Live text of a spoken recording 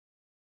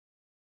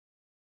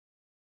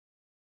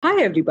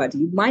Hi,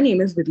 everybody. My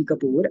name is Vidhi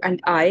Kapoor, and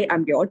I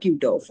am your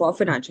tutor for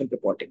financial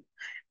reporting.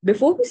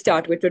 Before we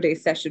start with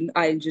today's session,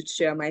 I'll just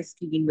share my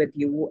screen with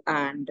you.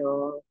 And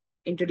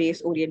in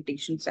today's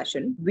orientation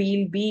session,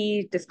 we'll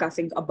be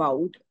discussing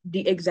about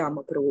the exam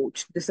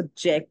approach, the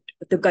subject,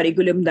 the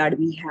curriculum that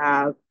we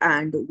have,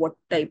 and what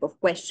type of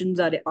questions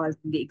are asked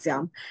in the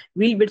exam.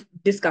 We'll be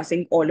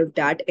discussing all of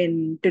that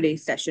in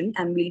today's session,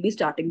 and we'll be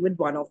starting with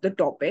one of the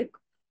topic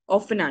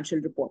of financial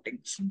reporting.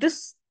 So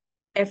this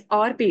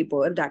FR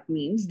paper, that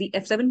means the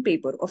F7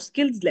 paper of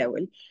skills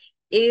level,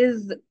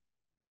 is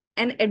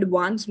an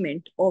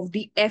advancement of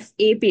the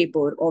FA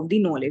paper of the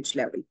knowledge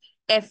level.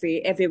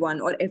 FA,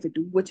 FA1, or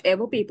FA2,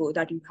 whichever paper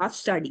that you have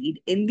studied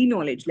in the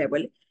knowledge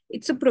level,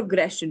 it's a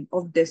progression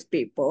of this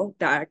paper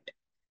that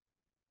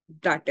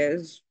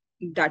is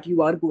that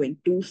you are going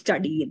to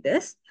study in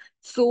this.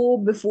 So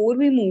before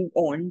we move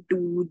on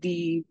to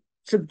the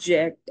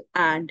subject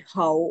and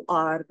how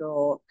our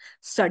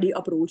study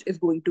approach is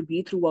going to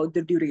be throughout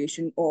the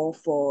duration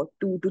of 2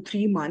 to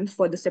 3 months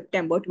for the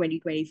September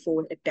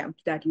 2024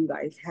 attempt that you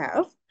guys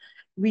have,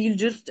 we'll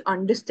just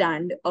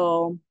understand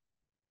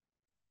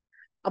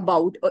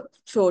about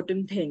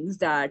certain things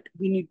that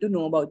we need to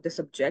know about the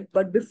subject.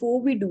 But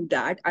before we do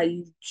that,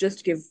 I'll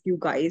just give you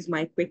guys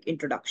my quick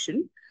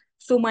introduction.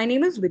 So, my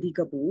name is Vidhi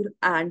Kapoor,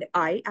 and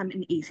I am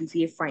an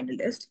ACCA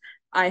finalist.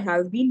 I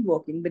have been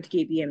working with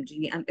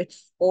KPMG, and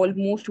it's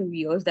almost 2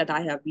 years that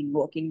I have been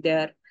working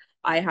there.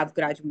 I have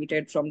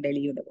graduated from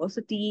Delhi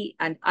University,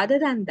 and other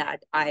than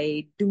that,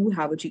 I do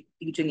have a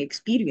teaching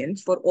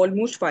experience for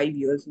almost 5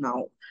 years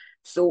now.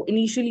 So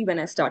initially, when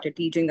I started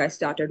teaching, I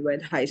started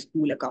with high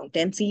school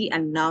accountancy,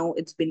 and now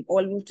it's been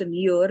almost a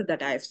year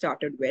that I have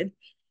started with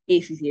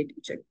ACCA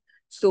teaching.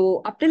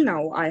 So up till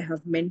now, I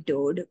have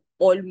mentored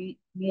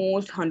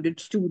almost 100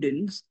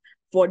 students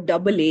for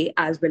AA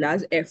as well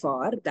as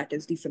FR, that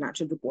is the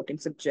financial reporting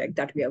subject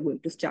that we are going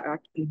to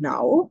start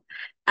now.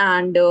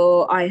 And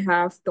I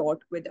have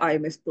taught with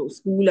IMS Pro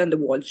School and the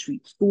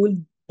WallStreet School.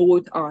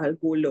 Both are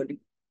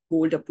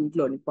gold approved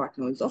learning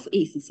partners of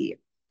ACCA.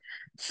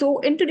 So,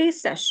 in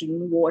today's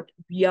session, what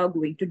we are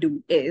going to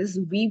do is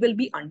we will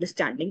be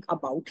understanding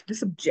about the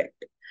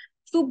subject.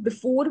 So,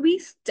 before we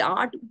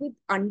start with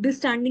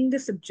understanding the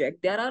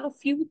subject, there are a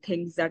few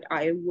things that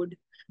I would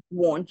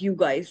want you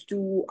guys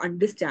to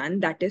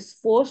understand. That is,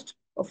 first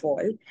of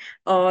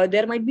all,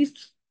 there might be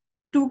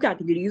two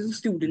categories of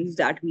students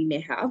that we may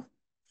have.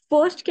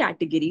 First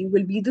category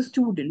will be the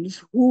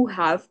students who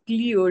have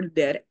cleared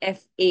their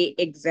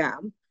FA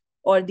exam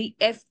or the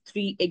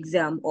F3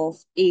 exam of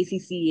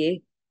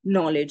ACCA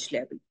knowledge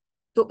level.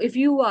 So if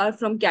you are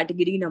from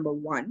category number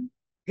one,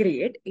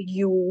 great,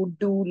 you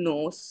do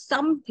know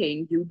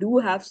something, you do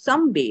have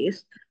some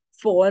base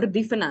for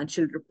the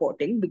financial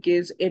reporting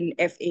because in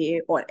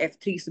FA or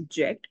F3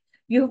 subject,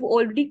 you have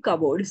already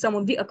covered some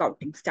of the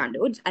accounting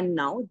standards, and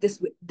now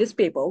this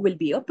paper will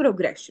be a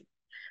progression.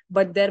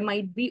 But there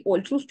might be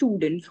also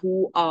students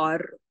who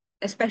are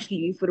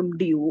especially from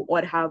DU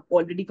or have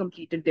already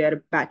completed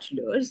their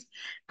bachelor's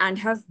and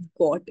have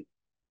got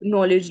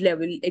knowledge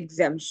level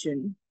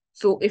exemption.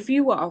 So if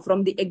you are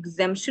from the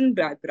exemption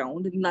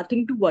background,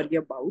 nothing to worry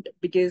about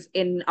because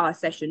in our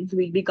sessions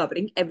we'll be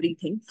covering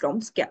everything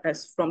from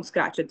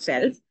scratch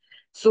itself.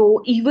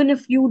 So even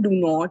if you do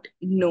not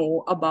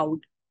know about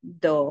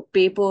the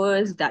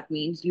papers, that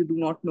means you do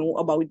not know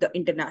about the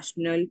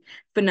international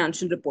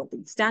financial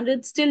reporting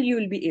standards, still you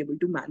will be able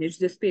to manage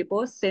this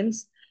paper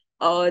since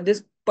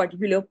this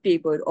particular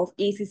paper of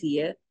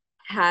ACCA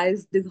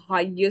has the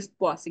highest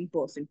passing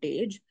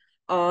percentage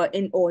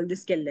in all the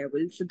skill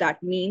levels. So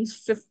that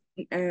means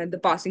the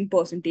passing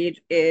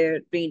percentage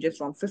ranges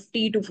from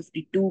 50 to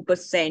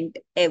 52%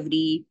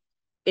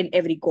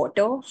 every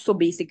quarter. So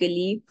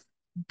basically,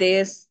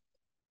 this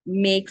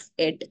makes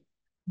it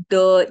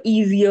the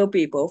easier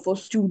paper for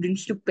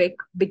students to pick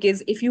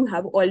because if you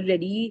have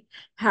already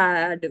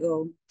had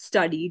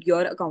studied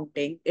your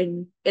accounting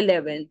in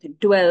 11th and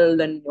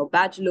 12th and your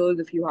bachelor's,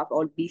 if you have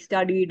already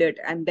studied it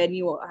and then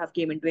you have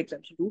came into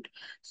exemption route,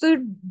 so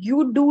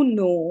you do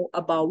know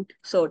about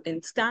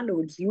certain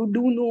standards, you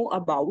do know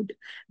about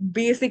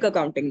basic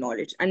accounting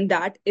knowledge, and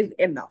that is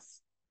enough.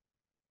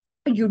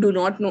 You do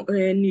not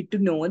need to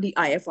know the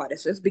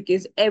IFRSs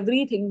because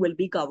everything will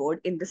be covered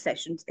in the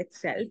sessions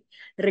itself,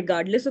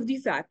 regardless of the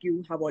fact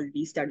you have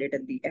already studied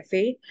in the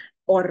FA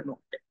or not.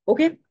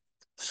 Okay.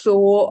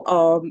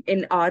 So,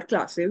 in our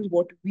classes,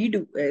 what we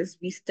do is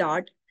we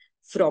start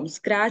from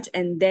scratch,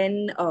 and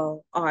then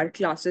our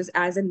classes,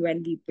 as and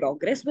when we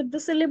progress with the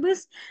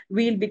syllabus,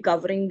 we'll be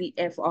covering the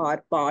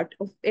FR part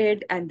of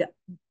it, and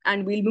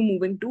we'll be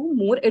moving to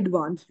more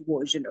advanced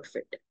version of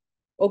it.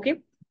 Okay.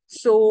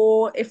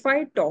 So if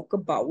I talk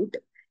about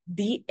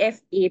the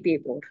FA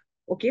paper,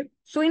 okay.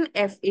 So in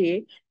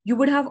FA, you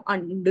would have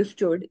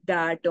understood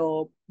that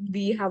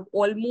we have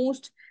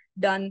almost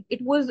done, it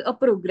was a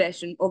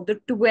progression of the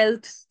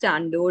 12th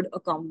standard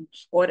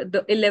accounts or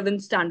the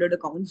 11th standard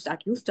accounts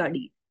that you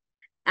study.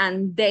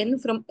 And then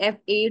from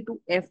FA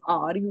to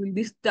FR, you will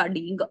be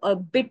studying a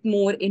bit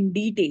more in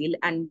detail.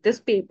 And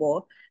this paper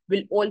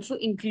will also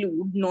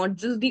include not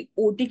just the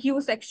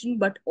OTQ section,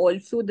 but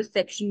also the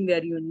section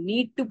where you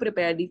need to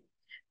prepare the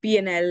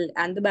P&L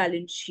and the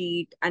balance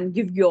sheet and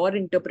give your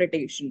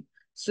interpretation.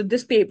 So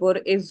this paper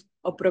is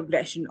a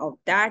progression of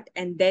that.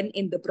 And then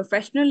in the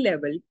professional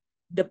level,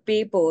 the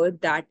paper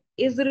that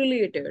is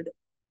related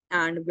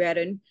and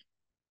wherein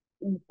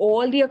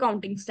all the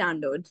accounting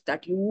standards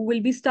that you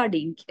will be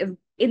studying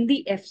in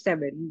the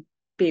F7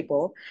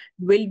 paper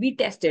will be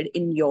tested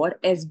in your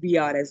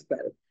SBR as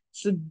well.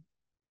 So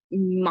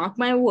mark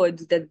my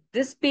words that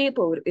this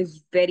paper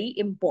is very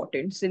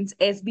important since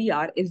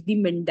SBR is the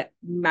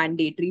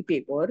mandatory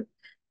paper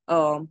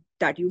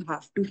that you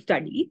have to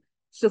study.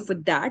 So for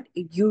that,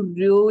 you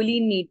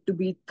really need to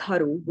be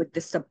thorough with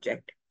this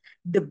subject.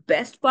 The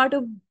best part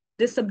of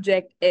this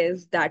subject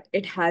is that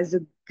it has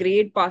a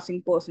great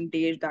passing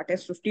percentage, that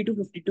is 50 to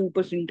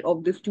 52%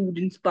 of the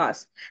students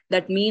pass.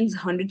 That means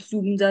 100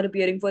 students are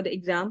appearing for the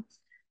exam.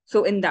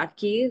 So in that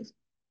case,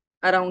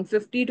 around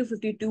 50 to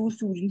 52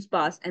 students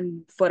pass,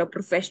 and for a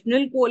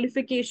professional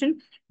qualification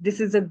this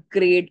is a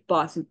great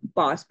pass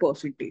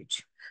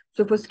percentage.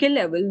 So for skill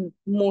level,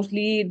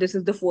 mostly this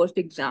is the first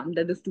exam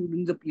that the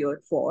students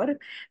appear for,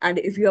 and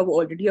if you have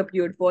already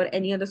appeared for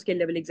any other skill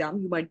level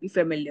exam, you might be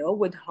familiar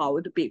with how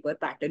the paper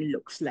pattern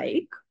looks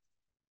like.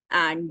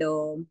 And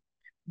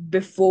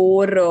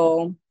before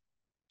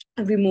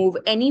we move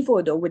any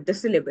further with the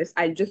syllabus,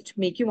 I'll just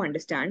make you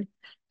understand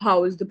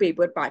how is the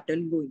paper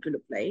pattern going to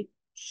look like.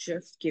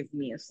 Just give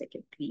me a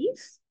second,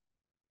 please.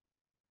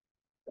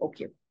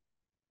 Okay.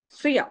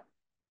 So yeah,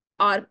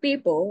 our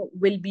paper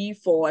will be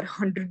for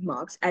 100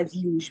 marks as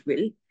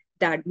usual.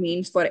 That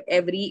means for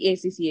every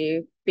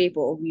ACCA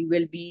paper, we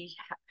will be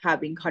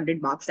having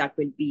 100 marks. That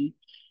will be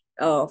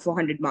for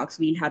 100 marks.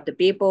 We'll have the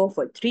paper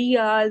for 3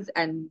 hours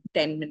and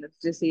 10 minutes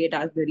to say it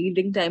as the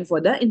reading time for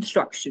the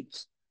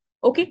instructions.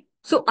 Okay,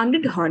 so under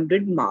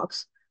 100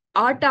 marks,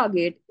 our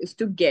target is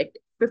to get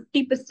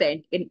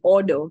 50% in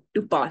order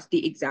to pass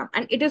the exam.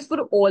 And it is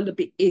for all the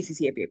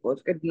ACCA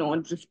papers. It's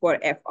not just for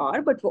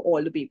FR, but for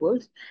all the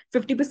papers.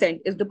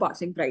 50% is the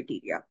passing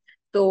criteria.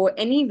 So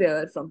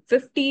anywhere from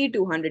 50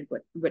 to 100,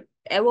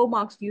 whatever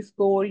marks you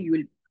score,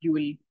 you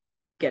will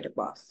get a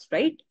pass,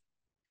 right?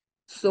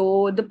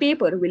 So the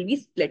paper will be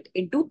split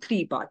into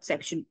three parts,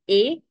 section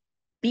A,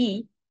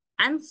 B,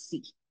 and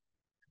C.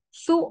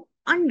 So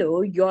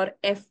under your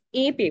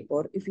FA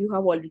paper, if you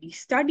have already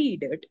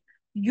studied it,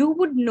 you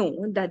would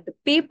know that the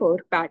paper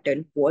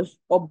pattern was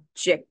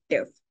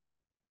objective.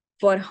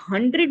 For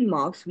 100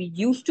 marks, we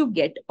used to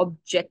get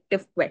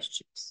objective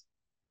questions,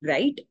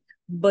 right?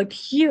 But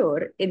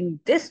here in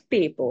this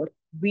paper,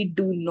 we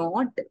do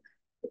not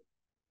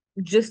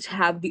just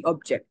have the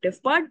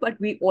objective part, but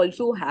we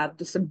also have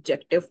the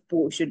subjective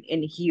portion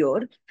in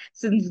here,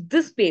 since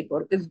this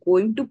paper is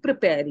going to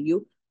prepare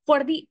you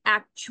for the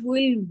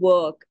actual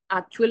work,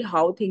 actual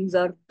how things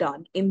are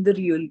done in the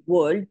real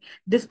world.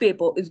 This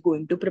paper is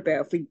going to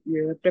prepare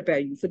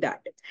you for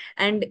that.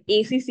 And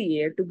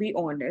ACCA, to be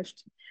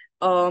honest,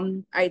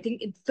 I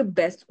think it's the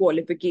best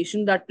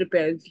qualification that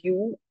prepares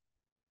you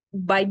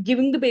by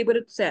giving the paper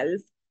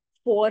itself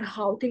for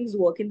how things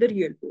work in the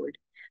real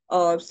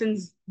world.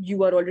 Since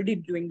you are already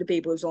doing the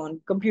papers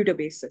on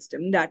computer-based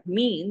system, that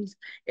means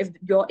if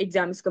your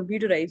exam is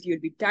computerized,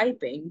 you'll be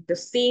typing the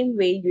same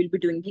way you'll be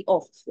doing the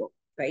office work,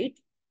 right?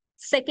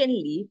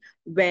 Secondly,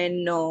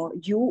 when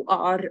you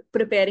are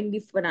preparing the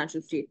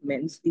financial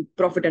statements, the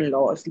profit and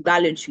loss, the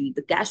balance sheet,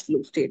 the cash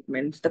flow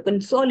statements, the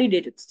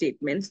consolidated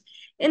statements,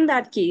 in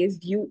that case,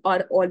 you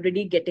are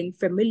already getting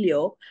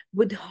familiar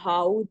with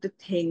how the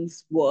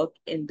things work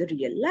in the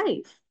real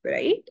life,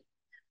 right?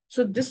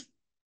 So this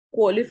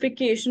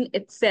qualification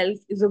itself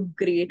is a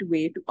great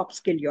way to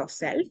upskill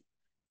yourself.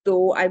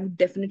 So I would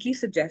definitely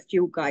suggest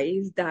you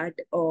guys that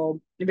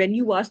when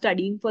you are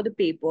studying for the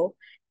paper,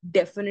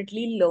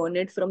 definitely learn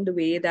it from the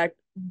way that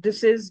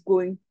this is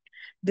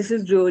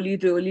really,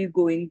 really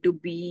going to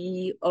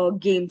be a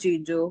game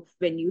changer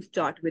when you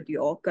start with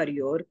your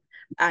career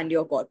and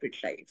your corporate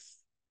life.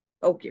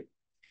 Okay.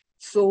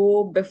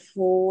 So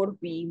before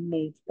we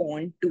move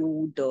on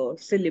to the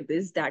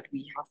syllabus that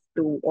we have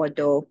to, or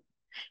the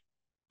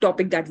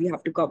topic that we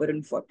have to cover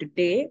in for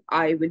today,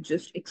 I will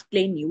just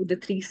explain you the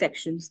three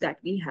sections that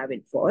we have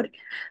in for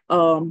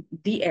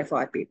the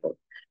FR paper.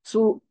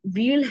 So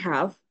we'll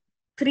have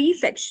three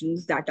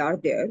sections that are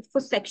there. For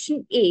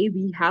section A,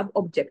 we have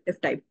objective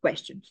type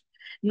questions.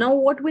 Now,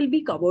 what will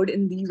be covered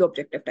in these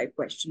objective type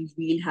questions?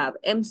 We'll have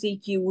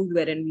MCQs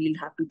wherein we'll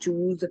have to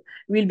choose,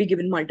 we'll be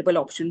given multiple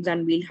options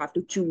and we'll have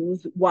to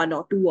choose one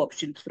or two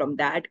options from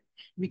that.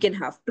 We can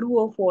have true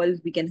or false,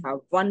 we can have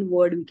one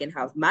word, we can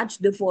have match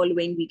the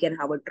following, we can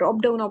have a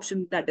drop down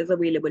option that is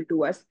available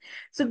to us.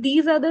 So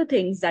these are the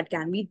things that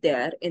can be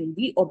there in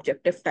the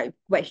objective type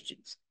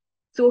questions.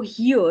 So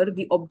here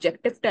the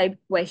objective type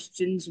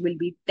questions will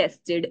be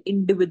tested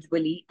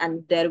individually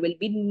and there will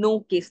be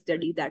no case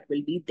study that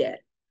will be there.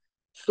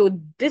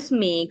 So this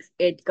makes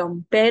it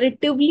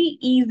comparatively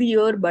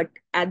easier, but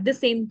at the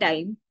same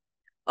time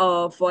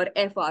for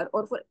FR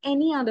or for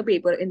any other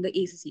paper in the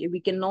ACCA, we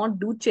cannot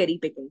do cherry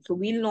picking. So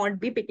we'll not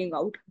be picking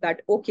out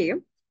that, okay,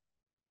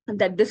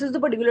 that this is the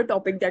particular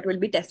topic that will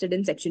be tested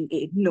in section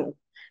A. No,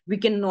 we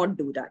cannot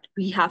do that.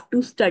 We have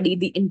to study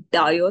the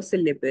entire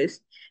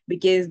syllabus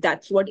because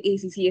that's what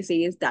ACCA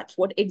says, that's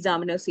what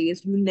examiner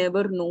says. You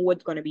never know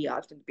what's going to be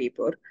asked in the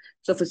paper.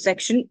 So for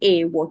section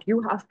A, what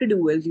you have to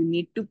do is you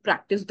need to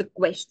practice the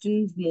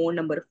questions more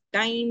number of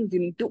times. You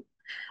need to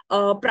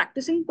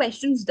practicing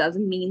questions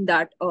doesn't mean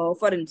that,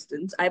 for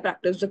instance, I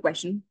practiced the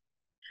question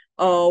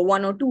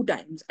one or two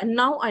times. And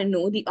now I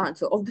know the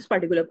answer of this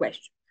particular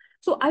question.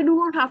 So I do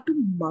not have to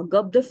mug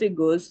up the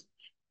figures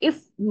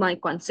if my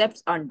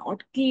concepts are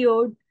not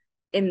cleared.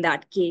 In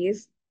that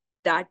case,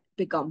 that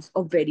becomes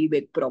a very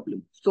big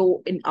problem.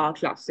 So in our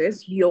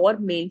classes, your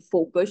main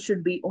focus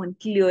should be on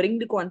clearing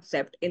the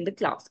concept in the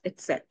class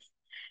itself.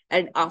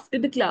 And after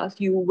the class,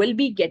 you will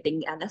be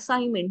getting an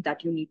assignment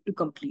that you need to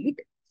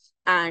complete.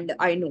 And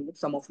I know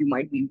some of you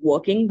might be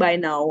working by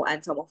now,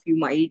 and some of you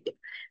might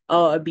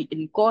be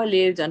in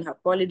college and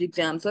have college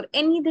exams or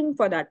anything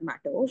for that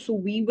matter. So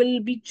we will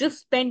be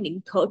just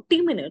spending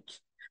 30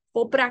 minutes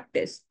for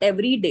practice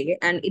every day.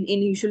 And in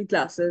initial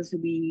classes,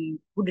 we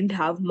wouldn't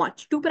have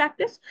much to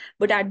practice.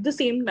 But at the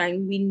same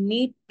time, we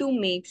need to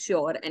make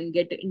sure and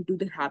get into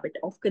the habit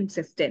of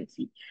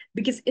consistency.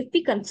 Because if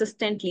we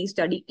consistently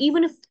study,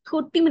 even if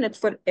 30 minutes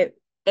for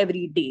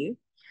every day,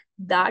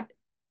 that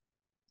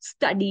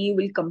study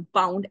will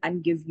compound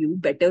and give you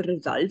better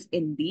results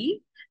in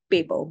the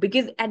paper.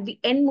 Because at the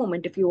end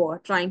moment, if you are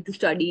trying to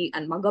study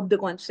and mug up the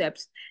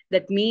concepts,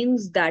 that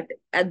means that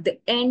at the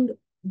end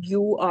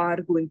you are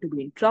going to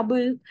be in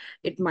trouble.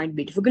 It might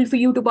be difficult for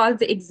you to pass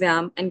the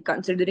exam, and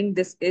considering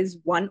this is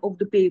one of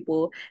the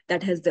paper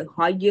that has the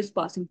highest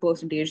passing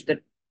percentage,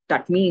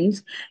 that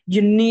means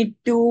you need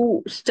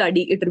to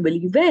study it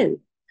really well,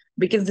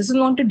 because this is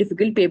not a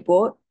difficult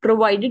paper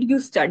provided you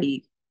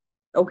study.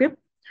 Okay.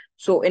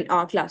 So in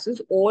our classes,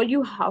 all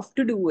you have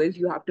to do is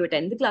you have to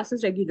attend the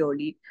classes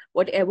regularly.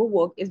 Whatever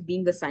work is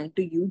being assigned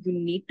to you, you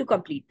need to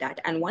complete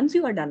that. And once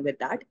you are done with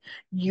that,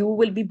 you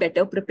will be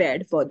better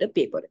prepared for the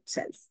paper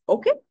itself.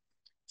 Okay.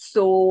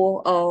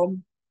 So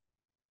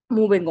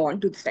moving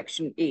on to the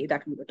section A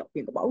that we were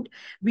talking about,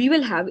 we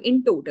will have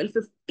in total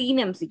 15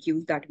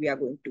 MCQs that we are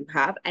going to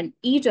have, and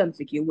each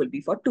MCQ will be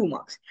for 2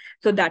 marks.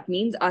 So that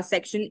means our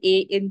section A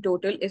in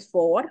total is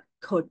for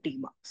 30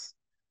 marks.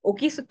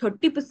 Okay, so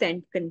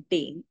 30%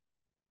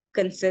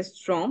 consists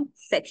from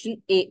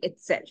section A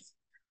itself.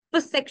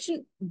 For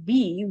section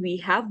B, we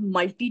have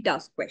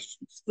multitask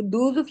questions. For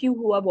those of you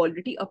who have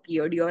already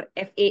appeared your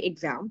FA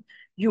exam,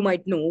 you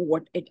might know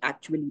what it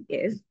actually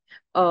is.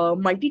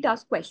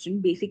 Multitask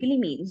question basically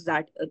means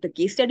that the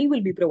case study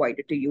will be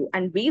provided to you,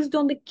 and based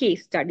on the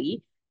case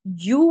study,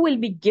 you will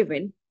be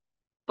given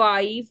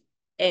 5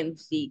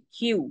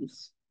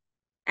 MCQs,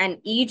 and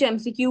each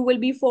MCQ will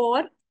be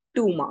for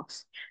 2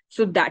 marks.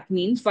 So that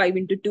means 5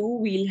 into 2,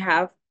 we'll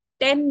have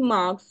 10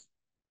 marks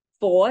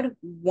for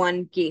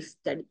one case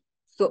study.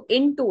 So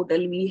in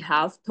total, we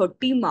have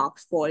 30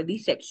 marks for the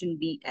section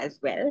B as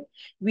well.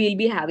 We'll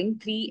be having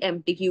 3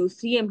 MTQs.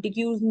 3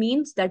 MTQs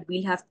means that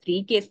we'll have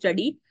 3 case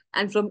study,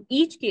 and from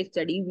each case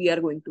study, we are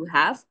going to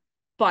have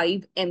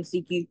 5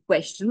 MCQ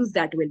questions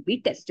that will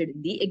be tested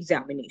in the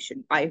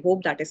examination. I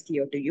hope that is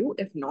clear to you.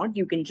 If not,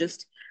 you can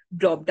just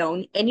drop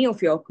down any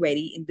of your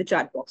query in the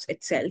chat box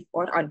itself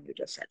or unmute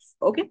yourself.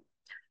 Okay.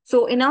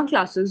 So in our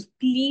classes,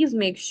 please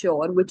make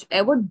sure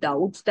whichever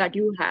doubts that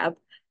you have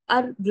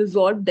are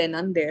resolved then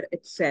and there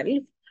itself.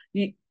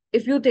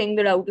 If you think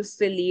the doubt is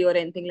silly or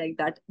anything like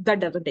that, that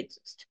doesn't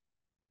exist.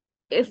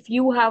 If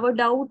you have a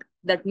doubt,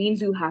 that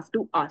means you have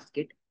to ask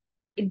it.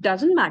 It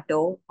doesn't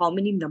matter how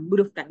many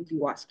number of times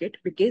you ask it,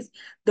 because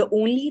the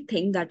only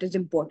thing that is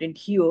important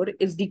here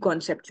is the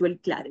conceptual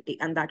clarity,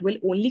 and that will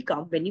only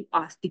come when you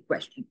ask the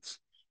questions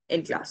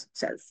in class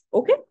itself.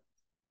 Okay.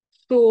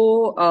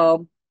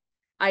 So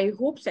I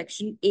hope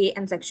section A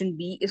and section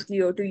B is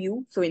clear to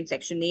you. So in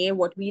section A,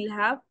 what we'll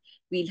have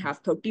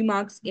 30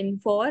 marks in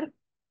for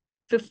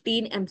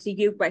 15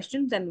 MCQ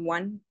questions, and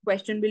one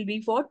question will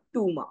be for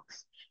 2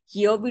 marks.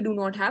 Here we do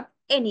not have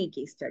any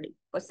case study.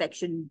 For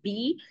section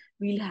B,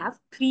 we'll have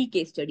 3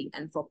 case study,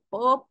 and for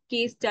per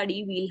case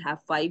study, we'll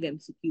have 5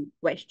 MCQ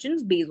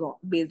questions based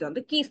on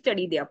the case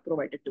study they have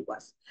provided to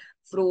us.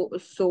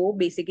 So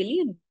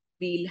basically,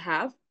 we'll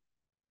have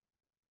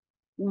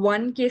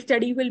one case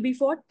study will be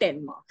for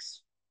 10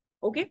 marks.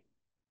 Okay.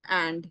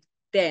 And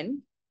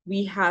then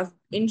we have,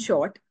 in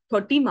short,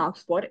 30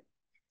 marks for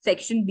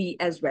section B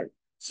as well.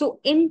 So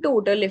in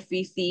total, if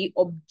we see,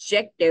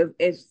 objective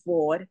is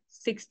for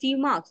 60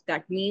 marks.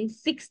 That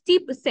means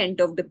 60%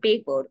 of the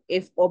paper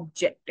is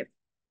objective.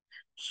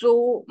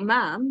 So,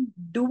 ma'am,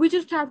 do we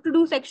just have to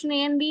do section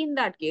A and B in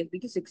that case?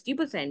 Because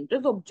 60%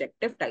 is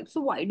objective type.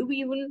 So why do we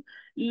even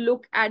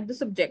look at the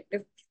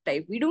subjective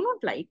type? We do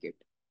not like it.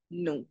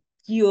 No.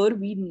 Here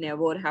we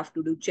never have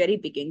to do cherry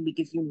picking,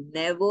 because you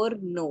never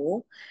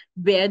know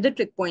where the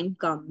trick point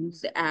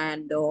comes,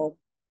 and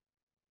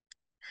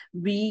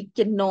We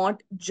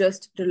cannot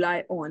just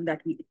rely on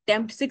that we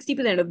attempt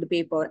 60% of the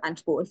paper and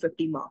score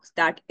 50 marks.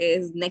 That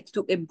is next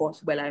to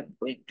impossible, I'm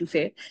going to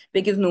say,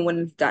 because no one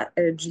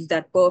is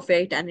that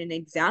perfect. And in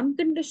exam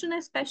condition,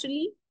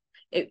 especially,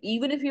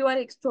 even if you are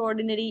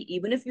extraordinary,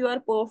 even if you are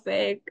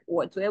perfect,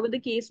 whatsoever the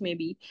case may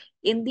be,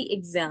 in the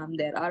exam,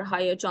 there are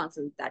higher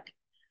chances that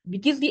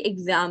because the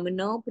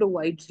examiner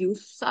provides you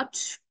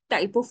such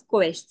type of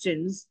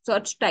questions,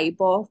 such type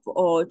of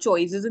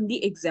choices in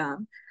the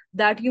exam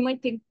that you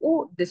might think,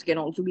 oh, this can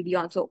also be the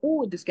answer.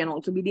 Oh, this can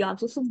also be the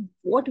answer. So,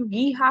 what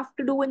we have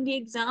to do in the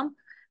exam,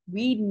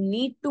 we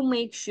need to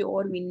make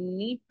sure, we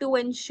need to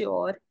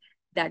ensure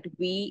that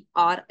we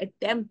are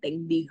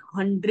attempting the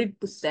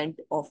 100%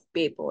 of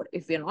paper.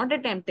 If we're not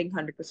attempting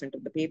 100%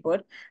 of the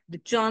paper, the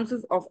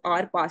chances of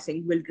our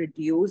passing will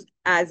reduce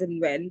as and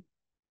when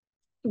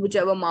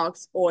whichever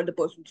marks or the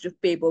percentage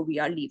of paper we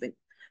are leaving.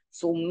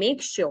 So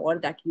make sure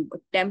that you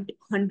attempt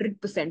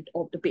 100%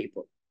 of the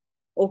paper.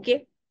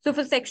 Okay. So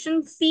for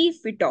section C, if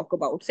we talk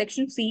about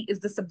section C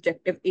is the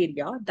subjective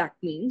area. That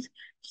means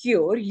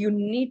here you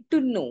need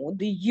to know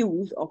the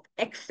use of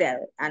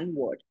Excel and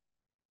Word.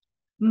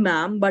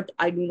 Ma'am, but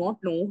I do not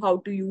know how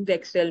to use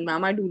Excel.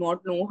 Ma'am, I do not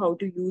know how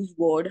to use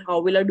Word.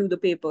 How will I do the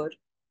paper?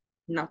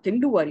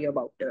 Nothing to worry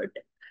about it.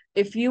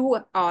 If you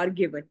are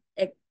given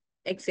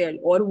Excel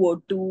or Word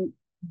to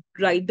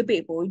write the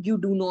paper, you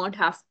do not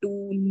have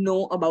to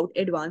know about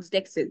advanced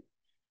Excel.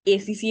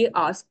 ACCA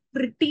asks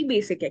pretty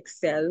basic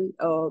Excel.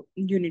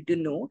 You need to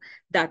know.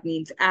 That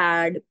means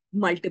add,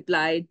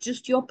 multiply.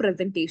 Just your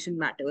presentation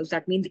matters.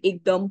 That means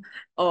ekdam.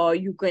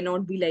 You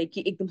cannot be like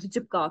कि एकदम से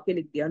चिपका के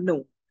लिख दिया.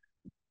 No,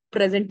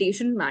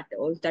 presentation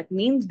matters. That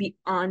means the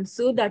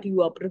answer that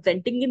you are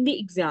presenting in the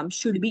exam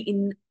should be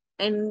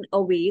in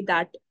a way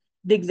that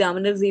the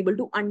examiner is able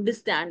to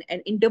understand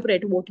and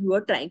interpret what you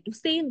are trying to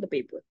say in the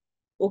paper.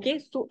 Okay,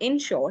 so in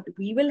short,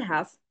 we will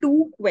have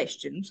two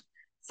questions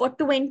for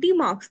 20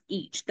 marks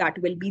each that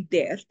will be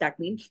there. That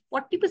means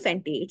 40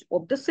 percentage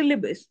of the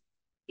syllabus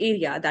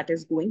area that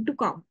is going to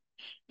come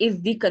is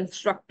the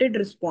constructed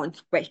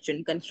response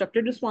question.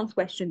 Constructed response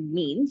question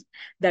means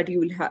that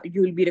you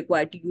will be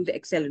required to use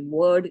Excel and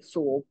Word.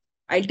 So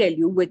I'll tell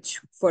you which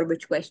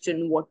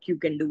question what you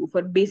can do.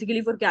 For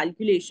basically for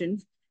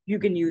calculations, you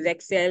can use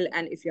Excel,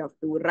 and if you have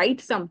to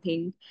write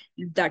something,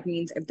 that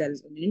means if there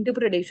is an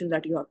interpretation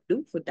that you have to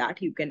do for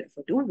that, you can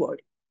refer to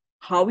Word.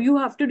 How you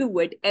have to do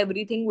it,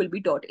 everything will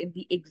be taught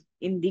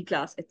in the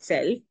class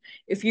itself.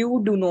 If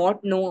you do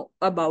not know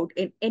about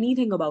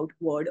anything about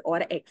Word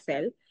or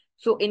Excel,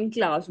 so in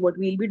class, what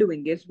we'll be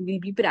doing is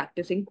we'll be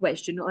practicing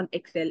question on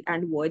Excel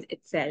and Word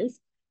itself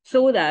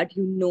so that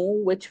you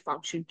know which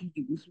function to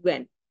use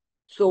when.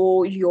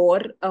 So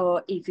your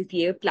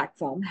ACCA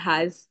platform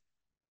has,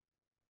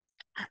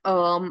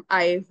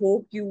 I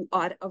hope you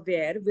are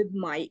aware with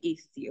my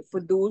ACCA.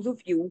 For those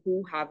of you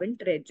who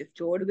haven't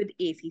registered with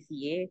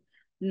ACCA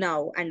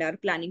now and are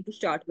planning to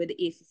start with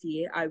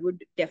ACCA, I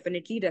would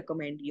definitely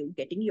recommend you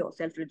getting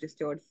yourself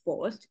registered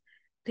first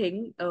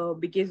thing,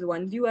 because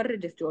once you are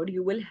registered,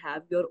 you will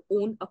have your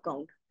own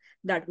account.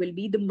 That will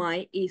be the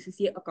My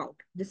ACCA account.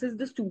 This is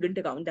the student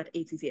account that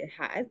ACCA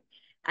has.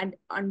 And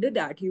under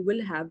that, you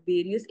will have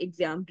various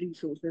exam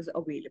resources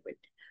available.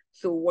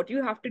 So what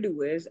you have to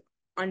do is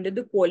under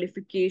the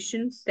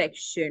qualification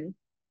section,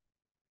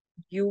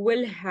 you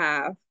will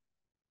have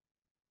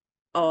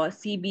a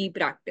CB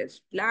practice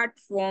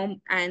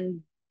platform,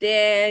 and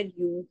there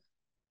you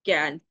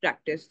can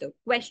practice the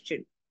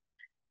question.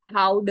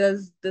 How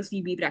does the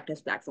CB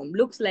practice platform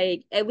looks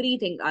like?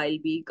 Everything I'll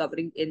be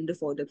covering in the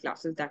further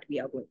classes that we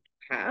are going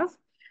to have.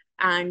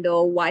 And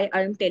why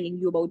I'm telling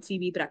you about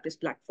CB practice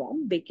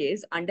platform,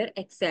 because under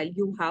Excel,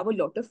 you have a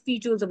lot of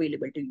features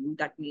available to you.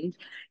 That means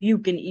you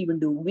can even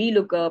do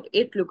VLOOKUP,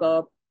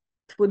 IFLOOKUP.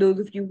 For those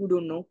of you who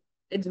don't know,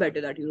 it's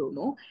better that you don't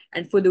know.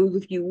 And for those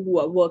of you who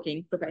are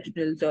working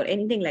professionals or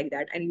anything like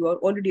that, and you are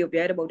already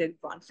aware about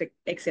advanced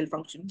Excel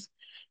functions,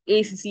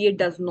 ACCA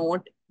does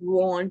not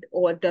want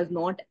or does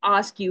not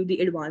ask you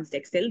the advanced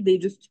Excel.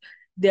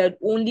 They're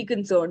only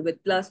concerned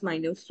with plus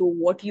minus. So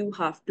what you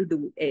have to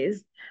do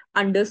is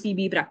under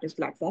CB practice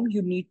platform,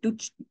 you need to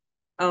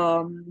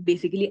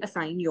basically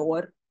assign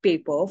your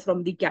paper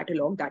from the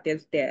catalog that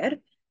is there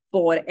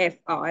for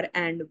FR.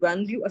 And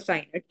once you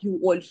assign it, you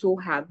also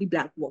have the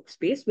blank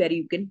workspace where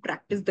you can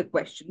practice the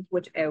questions,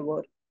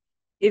 whichever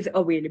is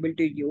available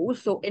to you.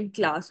 So in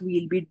class,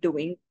 we'll be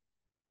doing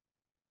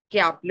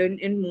Kaplan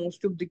in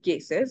most of the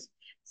cases,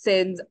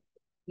 since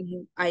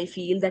I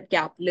feel that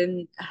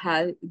Kaplan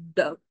has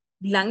the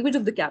language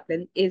of the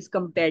Kaplan is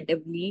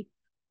comparatively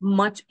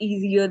much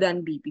easier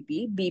than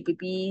BPP.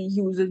 BPP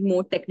uses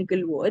more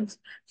technical words,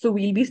 so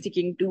we'll be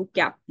sticking to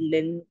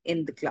Kaplan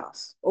in the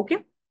class. Okay.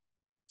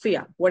 So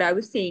yeah, what I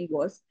was saying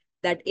was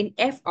that in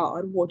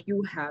FR, what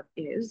you have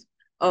is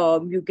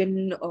you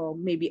can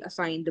maybe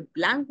assign the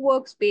blank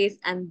workspace,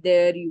 and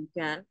there you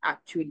can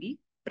actually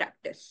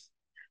practice.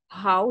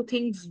 How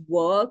things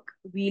work,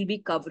 we'll be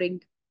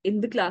covering in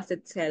the class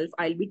itself,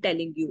 I'll be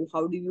telling you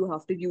how do you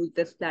have to use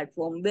this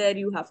platform, where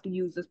you have to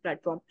use this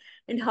platform,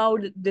 and how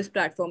this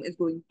platform is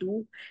going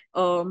to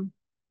um,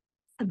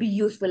 be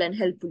useful and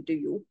helpful to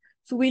you.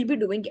 So we'll be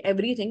doing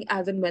everything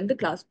as and when the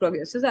class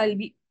progresses. I'll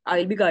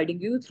be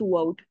guiding you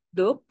throughout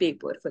the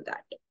paper for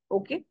that.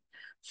 Okay.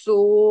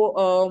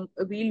 So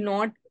we'll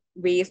not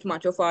waste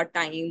much of our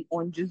time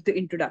on just the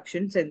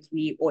introduction since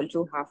we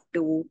also have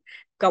to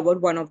cover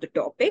one of the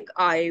topic.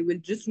 I will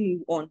just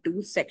move on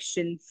to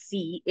section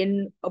C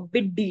in a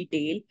bit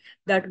detail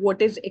that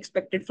what is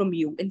expected from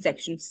you in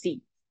section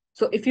C.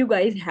 So if you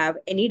guys have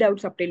any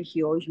doubts up till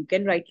here, you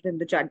can write it in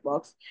the chat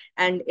box.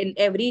 And in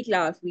every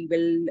class, we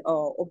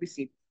will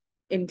obviously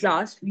in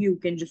class you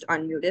can just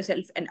unmute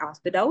yourself and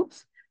ask the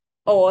doubts.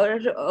 Or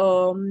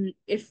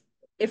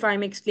if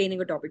I'm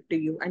explaining a topic to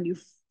you and you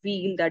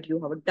feel that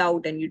you have a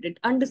doubt and you didn't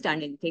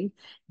understand anything,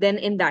 then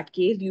in that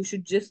case you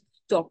should just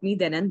stop me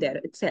then and there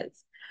itself.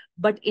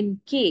 But in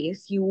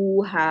case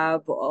you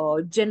have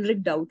a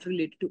generic doubt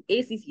related to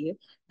ACCA,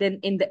 then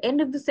in the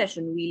end of the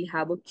session we'll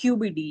have a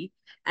QBD,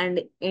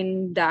 and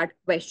in that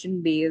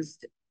question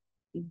based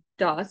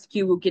task,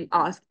 you can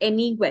ask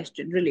any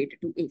question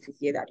related to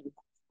ACCA that you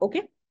have.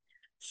 Okay.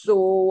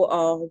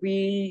 So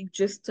we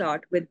just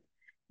start with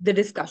the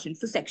discussion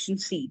for section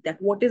C, that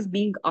what is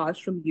being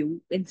asked from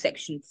you in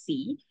section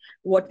C.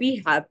 What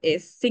we have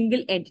is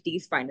single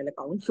entities final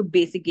account. So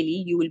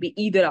basically, you will be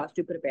either asked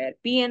to prepare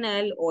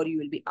P&L or you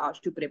will be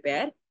asked to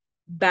prepare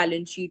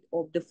balance sheet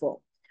of the firm.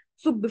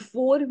 So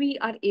before we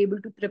are able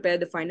to prepare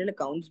the final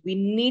accounts, we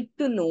need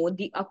to know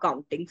the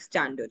accounting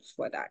standards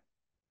for that.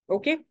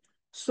 Okay.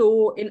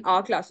 So in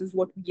our classes,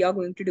 what we are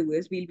going to do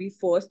is we'll be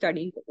first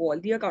studying all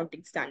the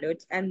accounting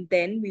standards, and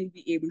then we'll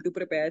be able to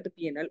prepare the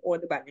P&L or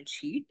the balance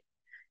sheet.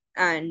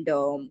 And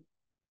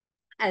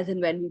as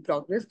and when we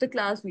progress the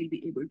class, we'll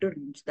be able to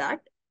reach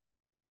that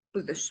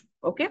position.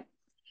 Okay.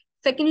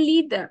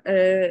 Secondly,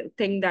 the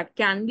thing that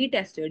can be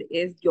tested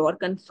is your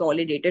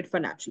consolidated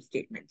financial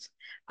statements.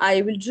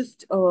 I will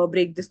just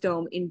break this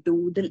term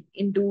into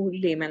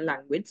layman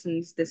language,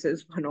 since this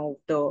is one of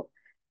the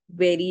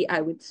very,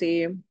 I would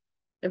say,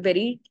 a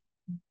very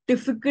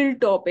difficult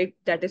topic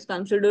that is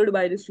considered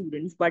by the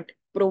students, but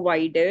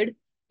provided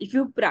if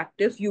you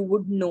practice, you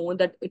would know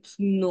that it's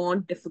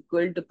not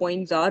difficult. The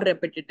points are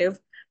repetitive,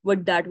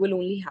 but that will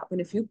only happen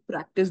if you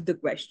practice the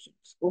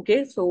questions.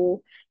 Okay,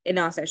 so in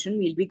our session,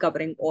 we'll be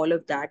covering all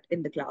of that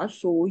in the class.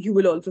 So you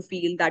will also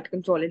feel that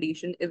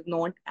consolidation is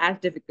not as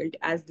difficult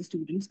as the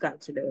students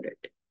consider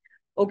it.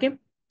 Okay.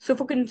 So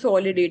for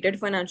consolidated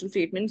financial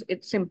statements,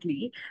 it's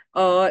simply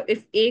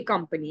if A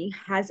company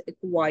has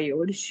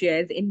acquired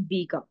shares in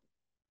B company.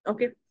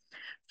 Okay.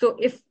 So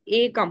if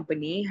A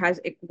company has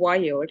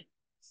acquired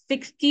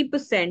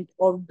 60%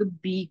 of the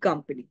B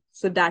company,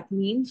 so that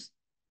means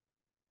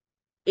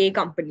A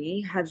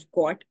company has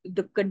got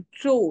the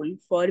control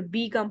for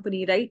B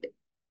company, right?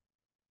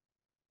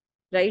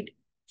 Right?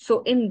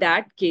 So in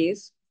that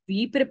case,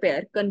 we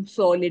prepare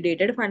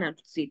consolidated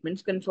financial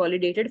statements.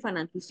 Consolidated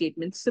financial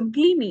statements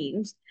simply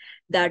means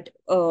that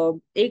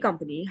a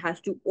company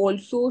has to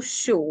also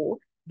show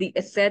the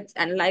assets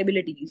and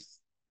liabilities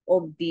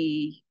of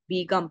the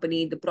B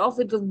company, the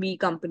profits of B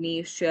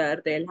company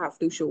share they'll have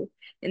to show.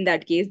 In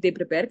that case, they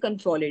prepare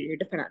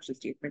consolidated financial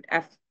statement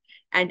F.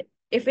 And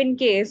if in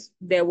case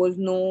there was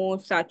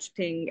no such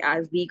thing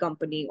as B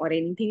company or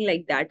anything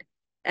like that,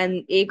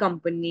 and A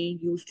company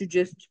used to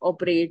just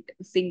operate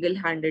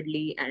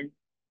single-handedly and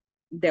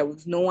there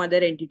was no other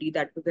entity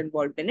that was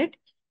involved in it,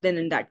 then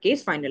in that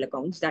case, final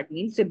accounts, that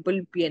means simple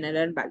P&L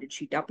and balance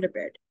sheet are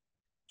prepared.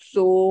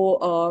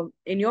 So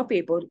in your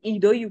paper,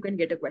 either you can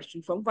get a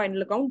question from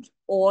final accounts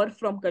or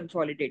from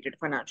consolidated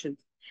financials.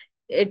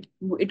 It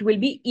will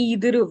be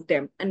either of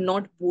them and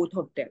not both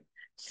of them.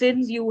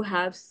 Since you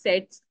have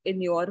sets in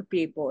your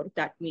paper,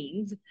 that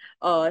means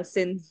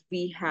since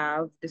we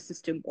have the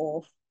system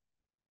of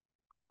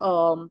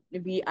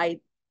we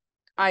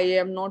I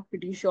am not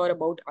pretty sure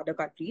about other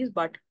countries,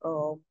 but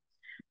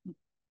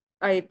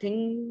I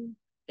think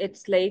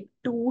it's like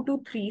 2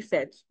 to 3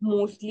 sets.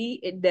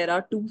 Mostly, there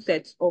are 2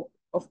 sets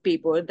of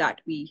paper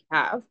that we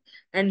have,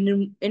 and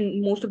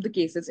in most of the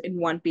cases, in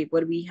one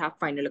paper we have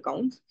final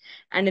accounts,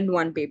 and in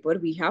one paper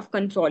we have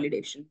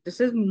consolidation.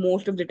 This is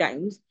most of the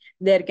times.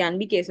 There can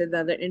be cases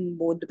that in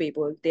both the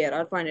papers there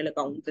are final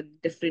accounts and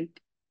different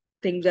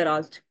things are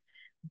asked,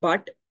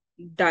 but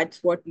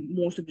that's what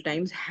most of the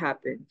times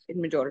happens in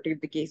majority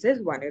of the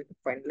cases. One is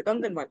final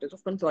accounts and one is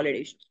of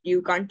consolidation.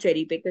 You can't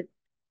cherry pick it.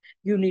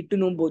 You need to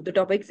know both the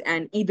topics,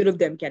 and either of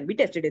them can be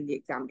tested in the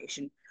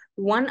examination.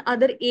 One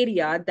other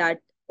area that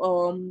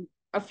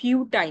a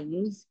few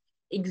times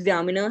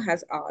examiner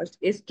has asked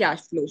is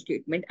cash flow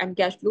statement, and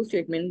cash flow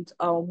statements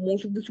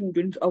most of the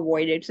students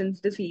avoid it since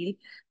they feel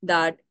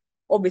that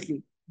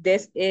obviously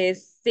this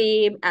is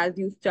same as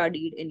you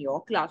studied in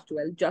your class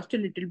 12, just a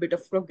little bit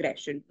of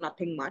progression,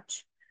 nothing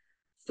much.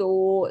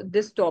 So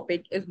this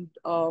topic is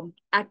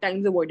at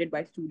times avoided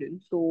by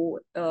students. So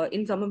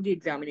in some of the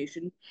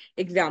examination,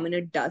 examiner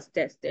does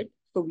test it.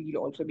 So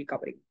we'll also be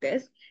covering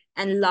this.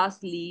 And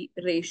lastly,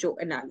 ratio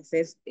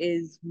analysis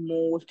is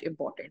most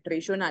important.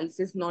 Ratio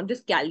analysis, not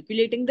just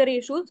calculating the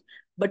ratios,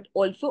 but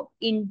also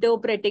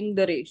interpreting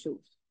the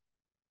ratios.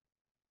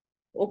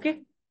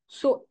 Okay.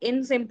 So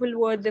in simple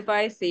words, if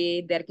I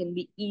say there can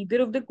be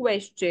either of the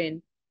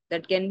question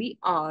that can be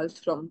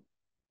asked from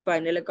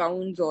final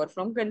accounts or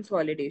from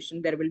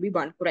consolidation, there will be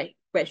one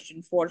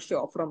question for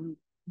sure from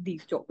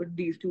these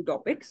two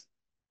topics.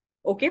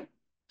 Okay.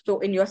 So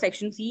in your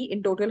section C,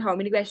 in total, how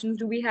many questions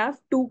do we have?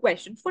 Two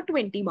questions for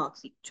 20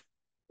 marks each.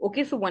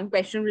 Okay, so one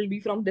question will be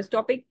from this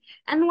topic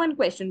and one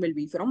question will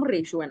be from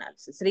ratio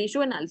analysis.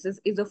 Ratio analysis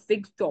is a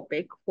fixed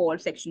topic for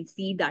section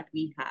C that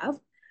we have.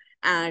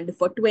 And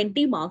for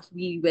 20 marks,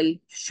 we will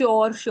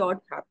sure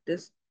have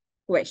this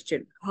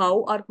question.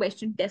 How are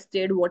question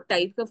tested? What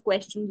types of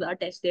questions are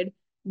tested?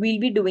 We'll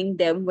be doing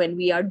them when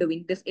we are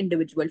doing this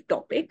individual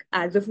topic.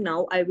 As of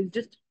now, I was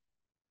just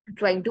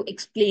trying to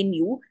explain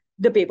you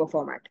the paper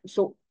format.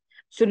 So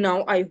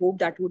now I hope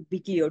that would be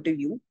clear to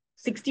you.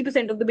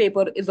 60% of the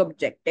paper is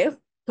objective,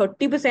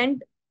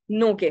 30%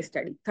 no case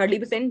study,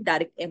 30%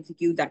 direct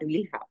MCQs that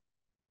we'll have.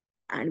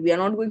 And we are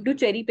not going to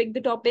cherry pick the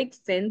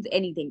topics since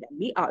anything can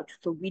be asked.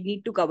 So we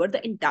need to cover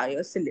the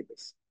entire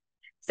syllabus.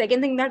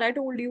 Second thing that I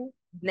told you,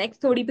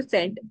 next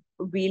 30%,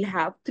 we'll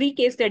have three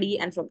case study,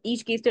 and from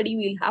each case study,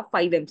 we'll have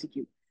five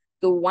MCQ.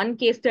 So one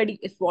case study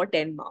is for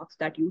 10 marks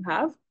that you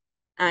have.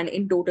 And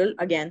in total,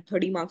 again,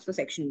 30 marks for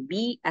section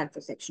B, and for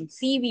section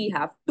C, we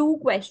have two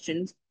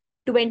questions,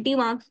 20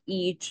 marks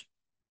each.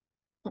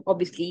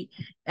 Obviously,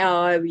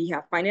 we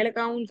have final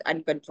accounts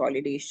and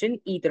consolidation.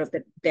 Either of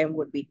them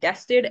would be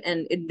tested,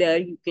 and in there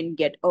you can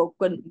get a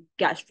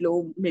cash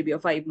flow, maybe a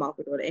 5 mark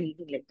or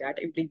anything like that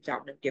if the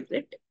examiner gives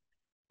it.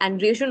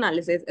 And ratio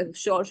analysis is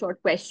a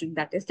short question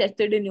that is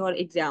tested in your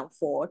exam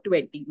for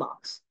 20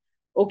 marks.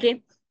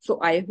 Okay, so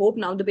I hope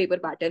now the paper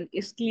pattern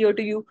is clear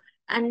to you.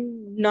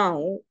 And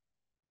now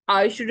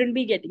I shouldn't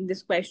be getting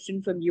this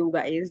question from you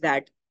guys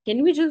that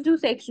can we just do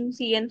section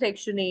C and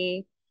section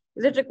A?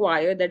 Is it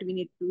required that we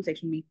need to do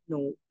section B?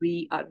 No,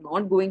 we are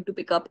not going to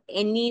pick up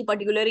any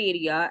particular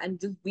area and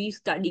just be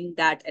studying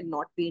that and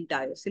not the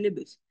entire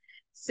syllabus.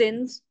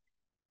 Since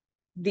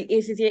the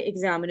ACCA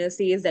examiner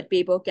says that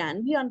paper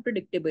can be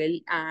unpredictable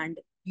and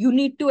you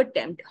need to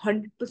attempt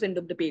 100%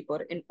 of the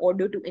paper in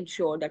order to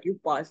ensure that you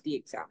pass the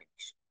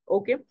examination.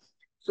 Okay.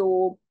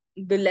 So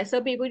the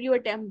lesser paper you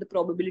attempt, the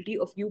probability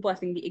of you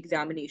passing the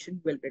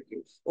examination will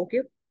reduce.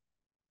 Okay.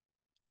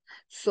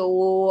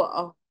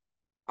 So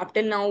up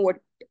till now,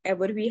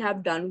 whatever we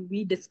have done,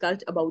 we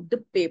discussed about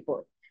the paper.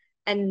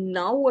 And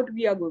now what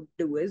we are going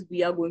to do is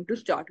we are going to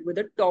start with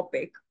a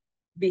topic.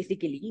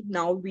 Basically,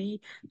 now we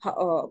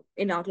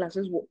in our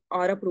classes,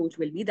 our approach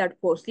will be that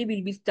firstly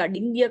we'll be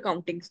studying the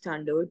accounting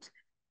standards,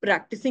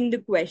 practicing the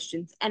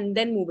questions, and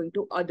then moving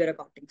to other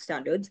accounting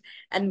standards.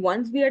 And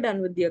once we are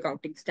done with the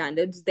accounting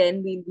standards,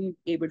 then we'll be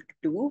able to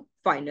do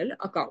final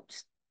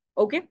accounts.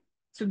 Okay.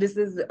 So this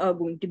is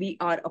going to be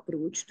our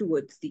approach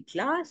towards the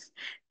class.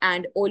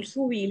 And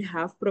also we'll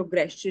have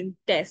progression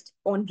test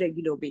on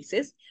regular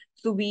basis.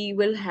 So we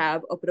will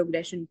have a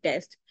progression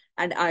test,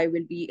 and I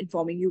will be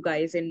informing you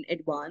guys in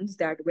advance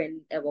that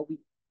whenever we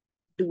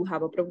do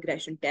have a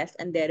progression test,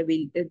 and there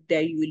you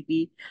will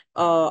be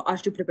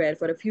asked to prepare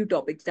for a few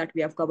topics that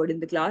we have covered in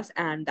the class,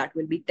 and that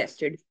will be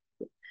tested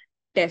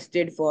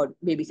for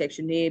maybe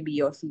section A,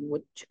 B, or C,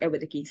 whichever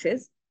the case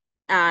is.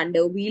 And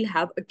we'll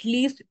have at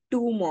least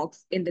 2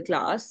 mocks in the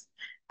class,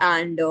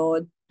 and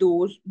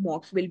those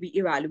mocks will be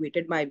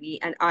evaluated by me,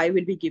 and I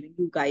will be giving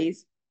you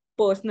guys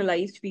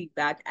personalized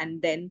feedback.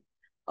 And then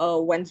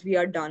once we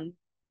are done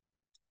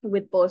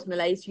with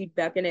personalized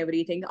feedback and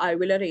everything, I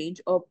will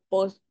arrange a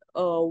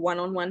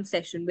one-on-one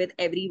session with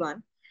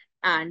everyone,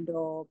 and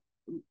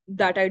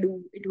that I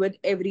do it with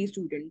every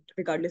student,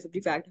 regardless of the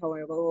fact,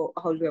 however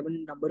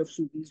number of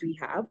students we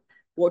have.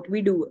 What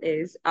we do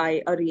is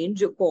I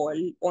arrange a call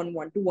on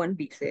one-to-one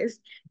basis,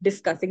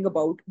 discussing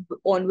about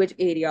on which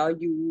area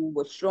you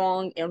were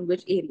strong, on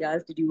which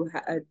areas did you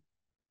have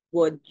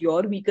were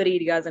your weaker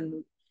areas,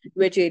 and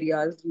which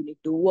areas you need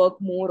to work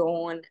more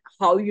on,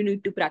 how you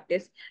need to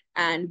practice.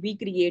 And we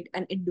create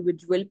an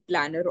individual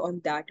planner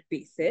on that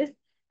basis.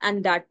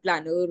 And that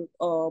planner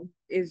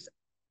is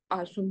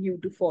asked from you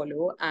to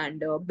follow,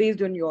 and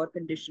based on your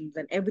conditions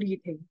and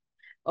everything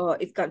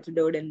is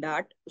considered in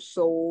that.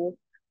 So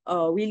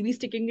we'll be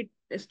sticking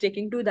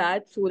to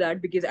that, so that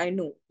because I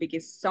know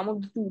because some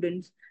of the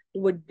students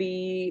would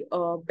be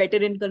better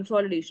in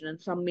consolidation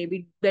and some may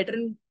be better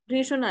in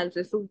ratio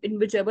analysis. So in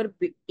whichever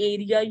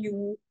area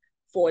you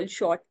fall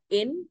short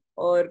in,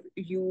 or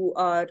you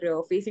are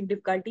facing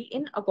difficulty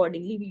in,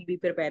 accordingly we'll be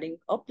preparing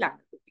a plan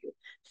for you.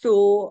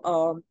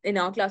 So in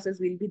our classes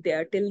we'll be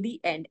there till the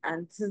end,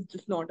 and this is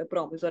just not a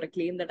promise or a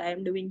claim that I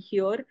am doing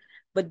here,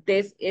 but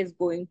this is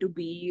going to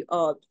be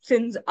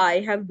since I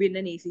have been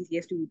an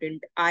ACCA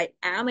student, I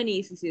am an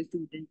ACCA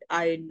student,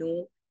 I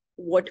know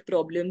what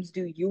problems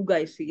do you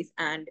guys face.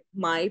 And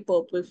my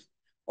purpose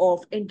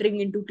of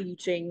entering into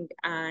teaching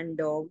and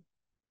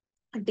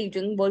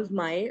teaching was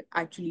my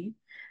actually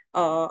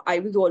I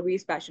was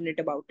always passionate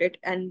about it.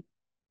 And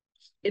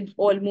It's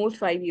almost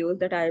 5 years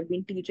that I have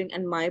been teaching,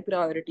 and my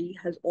priority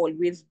has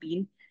always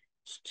been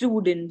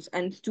students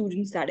and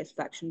student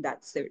satisfaction.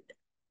 That's it.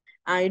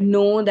 I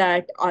know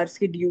that our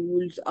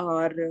schedules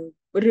are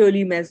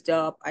really messed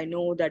up. I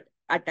know that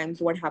at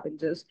times what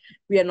happens is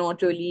we are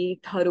not really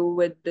thorough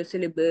with the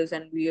syllabus,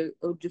 and we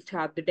just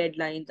have the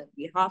deadlines and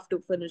we have to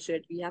finish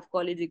it. We have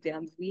college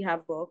exams, we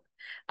have work.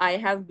 I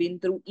have been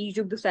through each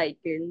of the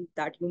cycle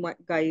that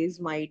guys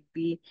might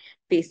be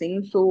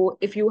facing. So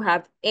if you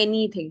have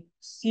anything,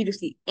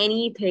 seriously,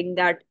 anything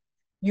that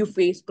you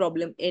face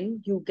problem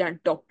in, you can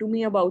talk to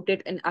me about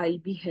it, and I'll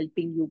be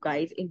helping you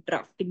guys in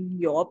drafting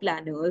your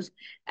planners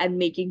and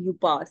making you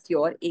pass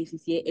your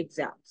ACCA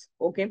exams.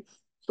 Okay.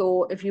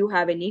 So if you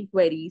have any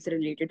queries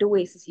related to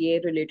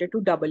ACCA, related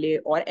to AA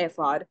or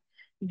FR,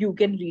 you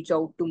can reach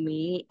out to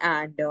me.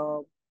 And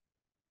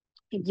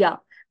yeah,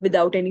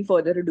 without any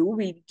further ado,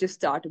 we'll just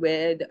start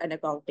with an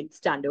accounting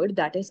standard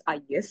that is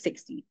IAS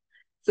 16.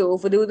 So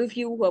for those of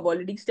you who have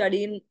already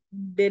studied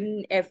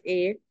in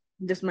FA,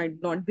 this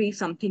might not be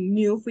something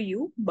new for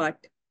you, but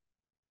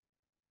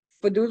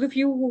for those of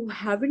you who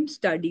haven't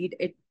studied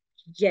it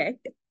yet,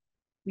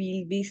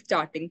 we'll be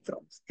starting from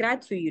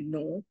scratch so you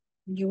know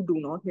you do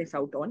not miss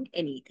out on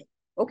anything.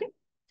 Okay.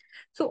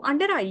 So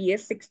under IAS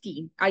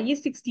 16,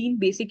 IAS 16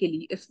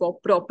 basically is for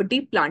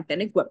property, plant,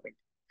 and equipment.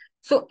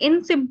 So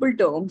in simple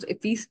terms, if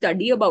we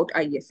study about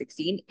IAS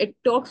 16, it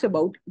talks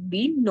about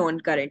the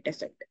non-current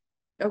asset.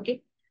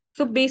 Okay.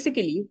 So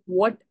basically,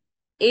 what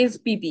is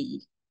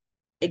PPE?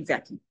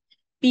 Exactly.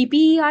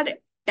 PPE are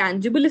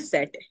tangible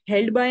asset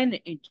held by an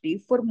entity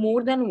for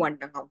more than one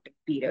accounting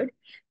period.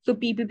 So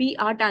PPP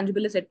are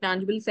tangible asset.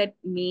 Tangible asset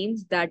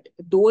means that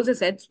those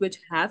assets which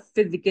have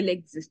physical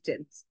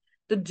existence.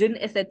 तो जिन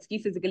assets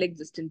की physical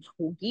existence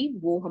होगी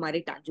वो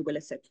हमारे tangible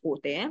assets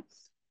होते हैं.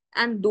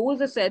 And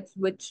those assets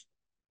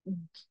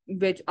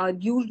which are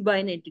used by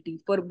an entity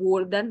for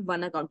more than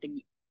one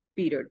accounting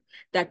period.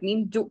 That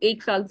means जो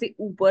एक साल से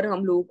ऊपर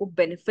हम लोगों को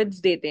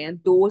benefits देते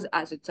हैं, those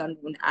assets are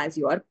known as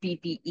your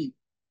PPE.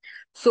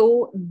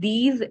 So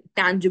these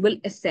tangible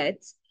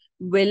assets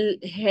will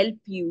help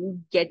you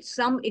get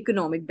some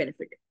economic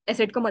benefit.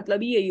 Asset का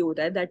मतलब ही यही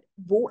होता है that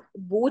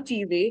वो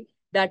चीजें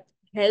that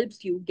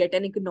helps you get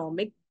an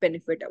economic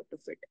benefit out of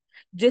it.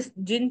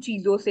 जिन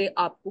चीजों से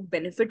आपको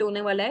benefit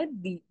होने वाला है,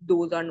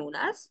 those are known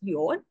as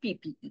your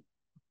PPE.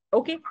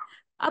 Okay.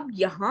 अब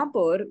यहाँ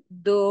पर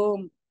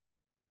the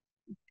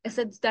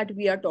assets that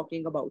we are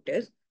talking about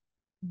is,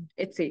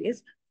 it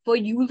says, for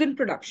use in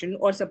production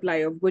or supply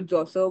of goods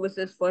or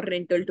services, for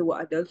rental to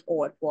others,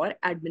 or for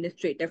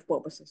administrative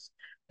purposes.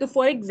 So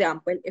for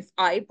example, if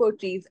I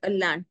purchase a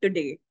land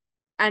today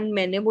and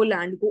मैंने वो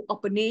land को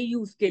अपने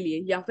use के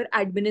लिए या फिर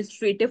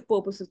administrative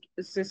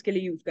purposes के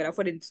लिए यूज करा,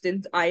 for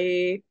instance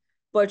I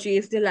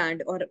purchase the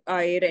land और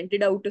आई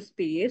rented out a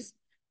space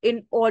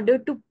in order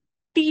to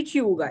teach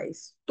you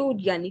guys, तो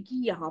यानी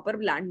कि यहाँ पर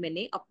लैंड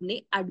मैंने अपने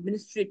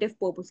एडमिनिस्ट्रेटिव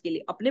पर्पस के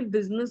लिए, अपने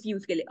बिजनेस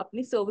यूज के लिए,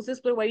 अपनी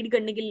सर्विसेज प्रोवाइड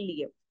करने के लिए ली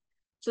है.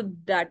 सो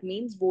दैट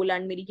मीन्स वो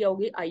लैंड मेरी क्या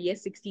होगी,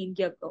 IAS 16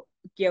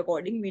 के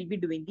according will be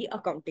doing the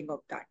accounting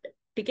of that.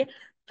 ठीक है.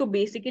 तो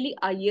बेसिकली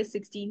IAS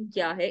 16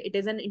 क्या है, it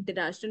is an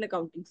international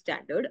accounting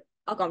standard.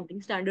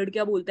 Accounting standard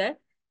क्या बोलता है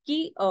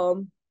कि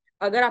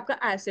अगर आपका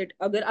एसेट,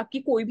 अगर आपकी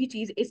कोई भी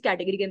चीज इस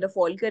कैटेगरी के अंदर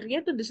फॉल कर रही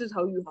है, तो this is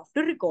how you have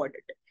to record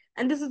it.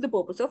 And this is the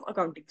purpose of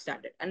accounting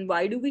standard. And why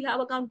do we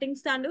have accounting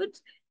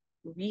standards?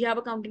 We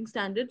have accounting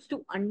standards to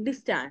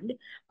understand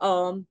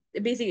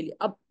basically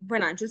अब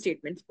financial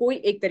statements कोई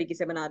एक तरीके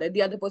से बना रहा है,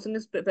 the other person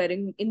is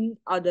preparing in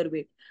other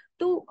way.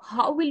 So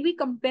how will we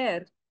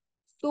compare?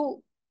 So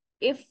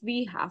if we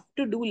have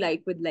to do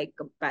like with like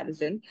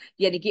comparison,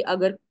 यानी कि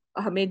अगर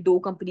हमें दो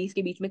कंपनीज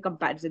के बीच में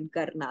कंपैरिजन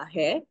करना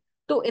है,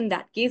 तो in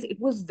that case it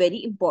was very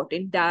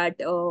important that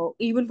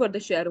even for the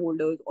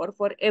shareholders or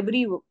for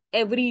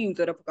every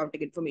user of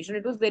accounting information,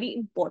 it was very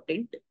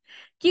important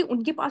कि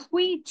उनके पास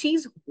कोई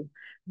चीज हो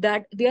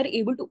that they are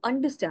able to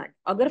understand.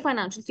 अगर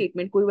financial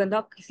statement कोई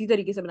बंदा किसी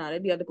तरीके से बना रहा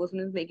है, the other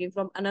person is making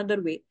from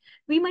another way,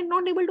 we might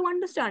not able to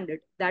understand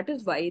it. That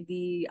is why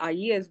the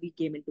IASB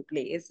came into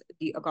place.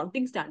 The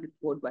accounting standard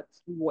board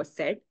was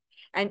set,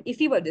 and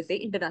इसी वजह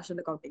से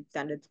international accounting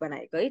standards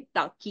बनाए गए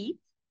ताकि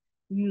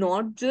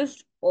not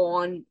just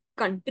on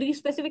country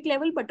specific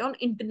level but on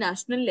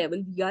international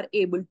level we are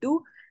able to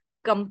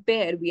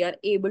compare, we are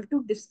able to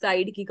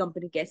decide कि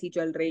company कैसी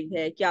चल रही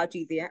है, क्या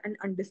चीजें हैं, and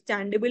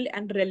understandable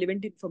and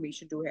relevant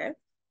information जो है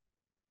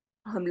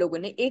हम लोगों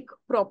ने एक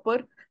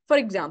प्रॉपर, फॉर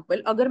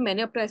एग्जाम्पल अगर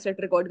मैंने अपना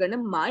एसेट रिकॉर्ड करना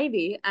माई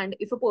way and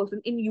if a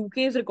person in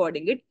UK is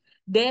recording it,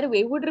 their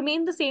way would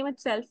remain the same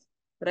itself,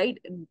 right,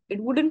 it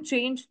wouldn't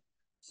change.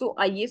 So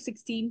IAS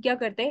 16 क्या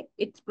करता है,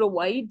 इट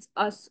प्रोवाइड्स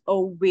अस अ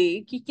वे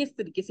कि किस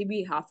तरीके से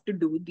we have to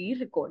do the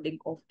recording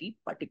of the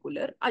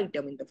particular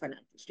item in the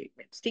financial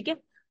statements. ठीक है.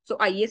 सो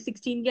IAS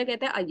 16 क्या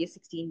कहता है, IAS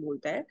 16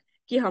 बोलता है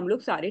कि हम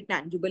लोग सारे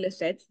टैंजिबल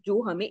एसेट्स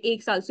जो हमें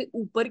एक साल से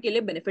ऊपर के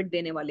लिए बेनिफिट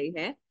देने वाले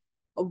हैं,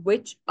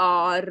 विच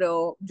आर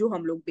जो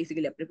हम लोग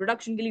बेसिकली अपने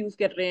प्रोडक्शन के लिए यूज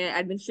कर रहे हैं,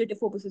 एडमिनिस्ट्रेटिव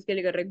पर्पसेस के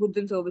लिए कर रहे हैं, गुड्स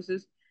एंड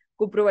सर्विसेज,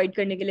 को प्रोवाइड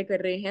करने के लिए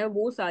कर रहे हैं,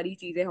 वो सारी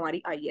चीजें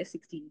हमारी IAS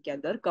 16 के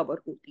अंदर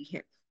कवर होती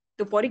हैं।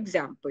 तो फॉर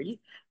एग्जाम्पल,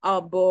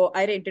 अब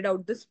आई रेंटेड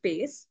आउट द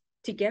स्पेस,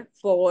 ठीक है,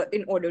 for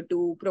in order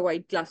to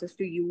provide classes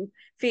to you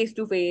face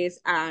to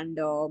face and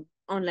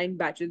online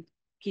batches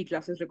की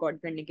क्लासेस रिकॉर्ड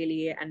करने के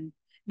लिए, and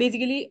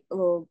basically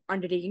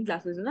undertaking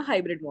classes in a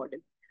hybrid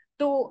model.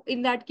 तो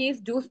इन दैट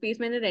केस जो space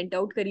मैंने rent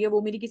out करी है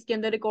वो मेरी किसके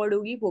अंदर रिकॉर्ड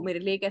होगी? वो मेरे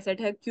लिए एक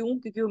एसेट है। क्यों?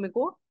 क्योंकि वो मेरे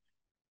को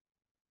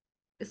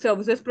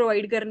सर्विसेज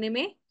प्रोवाइड करने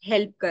में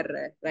हेल्प कर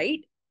रहा है,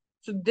 राइट?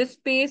 सो दिस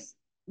स्पेस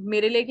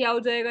मेरे लिए क्या हो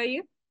जाएगा?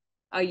 ये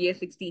IAS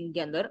 16 के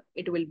अंदर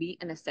it will be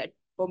an asset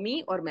for me,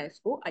 और मैं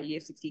इसको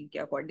IAS 16 के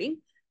अकॉर्डिंग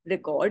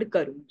रिकॉर्ड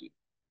करूंगी,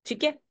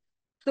 ठीक है?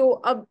 तो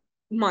अब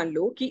मान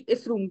लो कि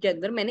इस रूम के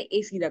अंदर मैंने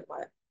एसी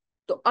लगवाया,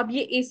 तो अब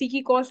ये एसी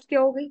की कॉस्ट क्या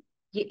हो गई?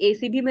 ये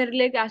एसी भी मेरे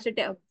लिए एक एसेट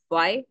है।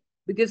 वाई?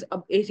 बिकॉज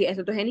अब एसी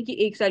ऐसा तो है नहीं कि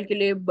 1 साल के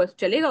लिए बस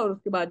चलेगा और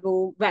उसके बाद वो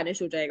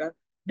वैनिश हो जाएगा,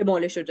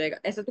 डिमोलिश हो जाएगा,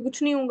 ऐसा तो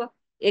कुछ नहीं होगा।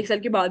 1 साल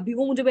के बाद भी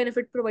वो मुझे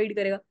बेनिफिट प्रोवाइड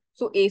करेगा।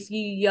 सो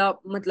एसी या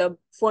मतलब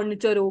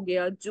फर्नीचर हो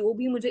गया, जो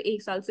भी मुझे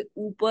 1 साल से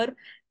ऊपर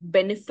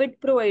बेनिफिट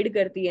प्रोवाइड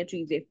करती है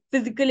चीजें,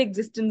 फिजिकल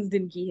एग्जिस्टेंस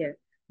जिनकी है,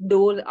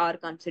 those are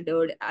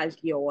considered as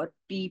your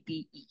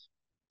PPE।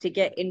 ठीक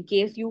है? In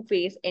case you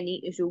face any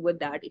issue with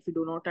that, if you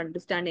do not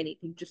understand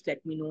anything, just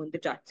let me know in the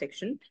chat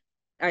section.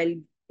 I'll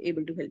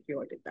able to help you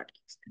out in that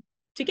case.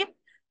 ठीक है?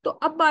 तो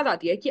अब बात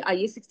आती है कि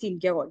IAS 16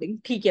 के according,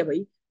 ठीक है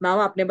भाई, मैम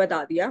आपने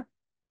बता दिया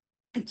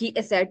कि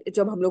एसेट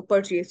जब हम लोग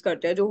परचेज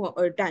करते हैं,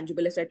 जो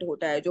टेंजिबल एसेट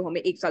होता है जो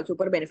हमें 1 साल से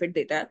ऊपर बेनिफिट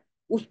देता है,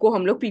 उसको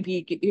हम लोग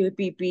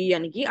पीपी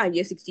यानी कि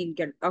IAS 16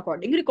 के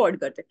अकॉर्डिंग रिकॉर्ड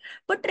करते हैं।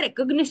 बट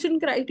रिकॉग्निशन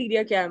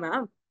क्राइटेरिया क्या है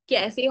मैम?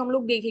 कैसे हम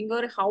लोग देखेंगे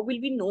और हाउ विल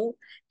वी नो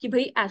कि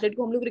भाई एसेट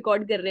को हम लोग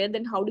रिकॉर्ड कर रहे हैं?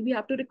 Then how do we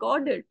have to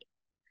record it?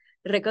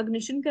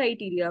 Recognition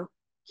criteria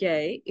क्या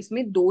है?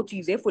 इसमें दो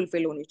चीजें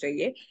फुलफिल होनी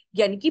चाहिए।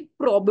 यानी कि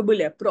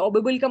प्रोबेबल है।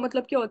 प्रोबेबल का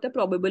मतलब क्या होता है?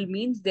 प्रोबेबल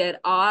मीन्स देयर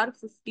आर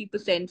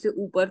 50% से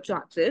ऊपर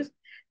chances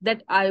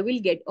that I will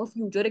get a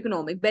future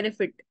economic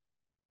benefit.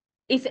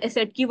 इस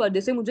एसेट की वजह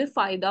से मुझे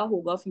फायदा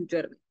होगा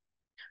फ्यूचर में।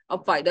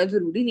 अब फायदा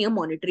जरूरी नहीं है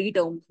मॉनेटरी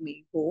टर्म्स में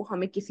हो,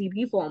 हमें किसी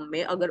भी फॉर्म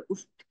में अगर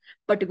उस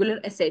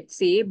पर्टिकुलर एसेट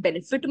से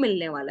बेनिफिट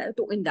मिलने वाला है,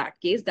 तो in that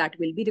case that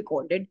will be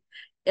recorded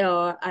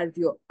as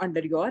your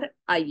under your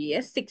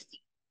IAS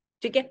 16।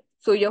 ठीक है?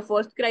 So your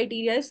first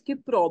criteria is कि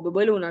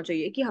प्रोबेबल होना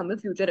चाहिए कि हमें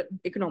फ्यूचर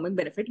इकोनॉमिक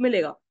बेनिफिट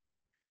मिलेगा।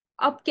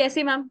 अब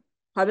कैसे मैम?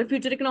 हमें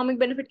फ्यूचर इकोनॉमिक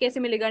बेनिफिट कैसे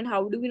मिलेगा and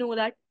how do we know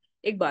that?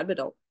 एक बात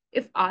बताओ,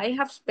 if I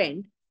have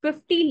spend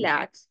 50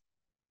 lakhs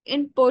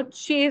in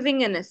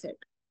purchasing an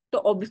asset, तो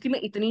ऑब्वियसली मैं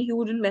इतनी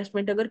ह्यूज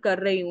इन्वेस्टमेंट अगर कर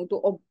रही हूँ तो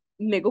अब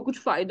मेरे को कुछ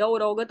फायदा हो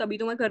रहा होगा, तभी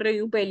तो मैं कर रही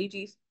हूँ। पहली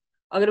चीज,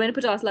 अगर मैंने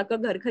 50 लाख का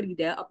घर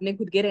खरीदा है अपने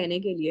खुद के रहने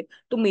के लिए,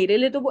 तो मेरे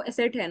लिए तो वो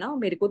एसेट है ना,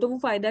 मेरे को तो वो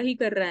फायदा ही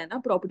कर रहा है ना।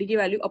 प्रॉपर्टी की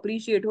वैल्यू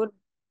अप्रिशिएट हो,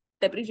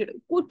 डेप्रिशिएट,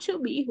 कुछ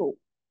भी हो,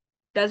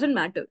 डजेंट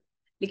मैटर,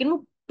 लेकिन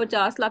वो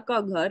 50 लाख का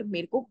घर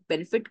मेरे को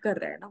बेनिफिट कर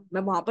रहा है ना,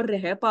 मैं वहां पर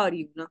रह पा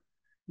रही हूँ ना,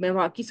 मैं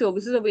वहां की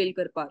सर्विसेज अवेल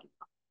कर पा रही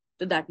हूँ।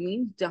 तो दैट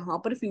मीन्स जहां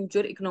पर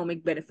future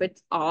economic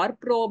benefits are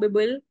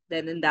probable,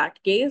 then in that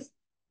case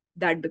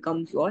that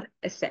becomes your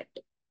asset,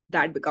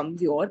 that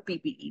becomes your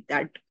PPE,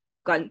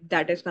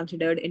 that is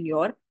considered in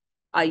your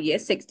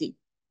IAS 16।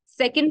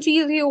 Second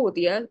चीज ये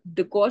होती है,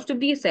 the cost of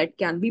the asset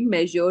can be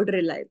measured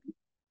reliably।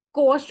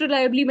 Cost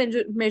reliably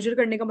major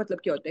करने का मतलब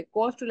क्या होता है?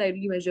 कॉस्ट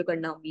रिलायबली मेजर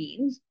करना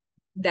means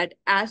that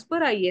as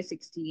per IAS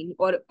 16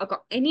 और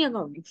any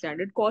accounting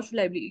standard, cost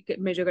reliably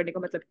major करने का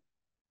मतलब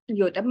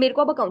ये होता है, मेरे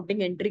को अब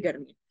अकाउंटिंग एंट्री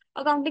करनी है।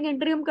 अकाउंटिंग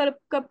एंट्री हम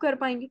कब कर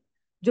पाएंगे?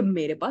 जब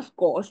मेरे पास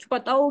कॉस्ट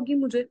पता होगी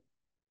मुझे।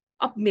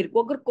 अब मेरे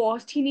को अगर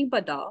कॉस्ट ही नहीं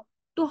पता,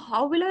 तो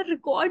how will I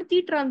record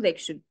the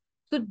transaction?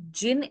 तो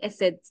जिन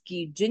एसेट्स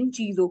की, जिन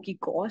चीजों की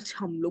कॉस्ट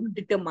हम लोग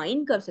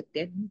डिटरमाइन कर सकते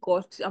हैं,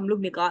 कॉस्ट हम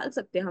लोग निकाल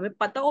सकते हैं, हमें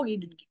पता होगी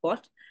जिनकी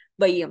कॉस्ट,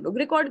 वही हम लोग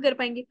रिकॉर्ड कर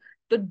पाएंगे।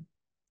 तो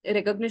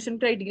रिकॉग्निशन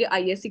क्राइटेरिया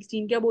IAS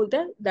 16 क्या बोलता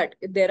है? That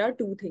there are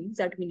two things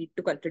that we need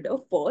to consider.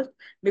 First,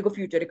 मेरे को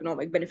फ्यूचर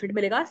इकोनॉमिक बेनिफिट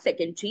मिलेगा।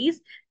 सेकेंड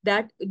चीज,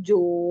 दैट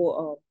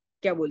जो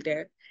क्या बोलते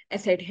हैं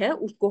एसेट है,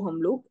 उसको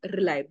हम लोग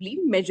रिलायबली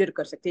मेजर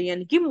कर सकते हैं,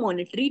 यानी कि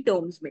मॉनेटरी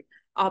टर्म्स में।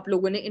 आप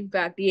लोगों ने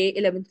इनफैक्ट ये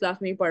 11th क्लास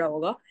में ही पढ़ा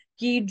होगा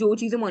कि जो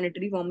चीजें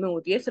मॉनेटरी फॉर्म में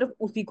होती है, सिर्फ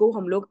उसी को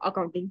हम लोग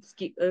अकाउंटिंग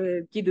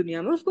की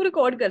दुनिया में उसको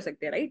रिकॉर्ड कर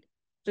सकते हैं, right?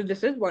 So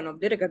this is one of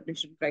the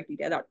recognition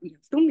criteria that we have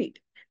to meet,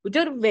 which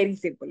are very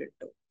simple in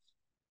terms.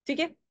 ठीक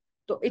है?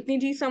 तो इतनी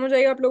चीज समझ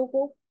आई आप लोगों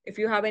को? If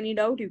you have any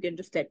doubt you can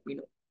just let me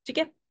know. ठीक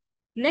है?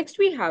 Next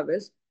we have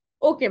is,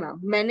 okay ma'am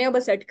मैंने अब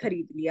एसेट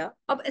खरीद लिया,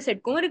 अब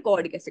एसेट को मैं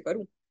रिकॉर्ड कैसे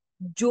करूं?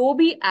 जो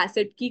भी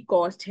एसेट की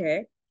कॉस्ट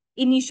है,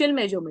 इनिशियल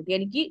मेजरमेंट,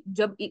 यानी कि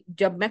जब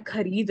जब मैं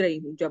खरीद रही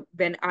हूँ, जब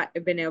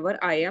when ever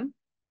I am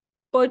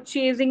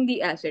purchasing the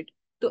asset,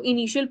 तो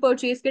इनिशियल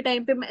परचेज के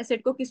टाइम पे मैं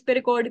एसेट को किस पे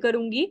रिकॉर्ड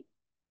करूंगी?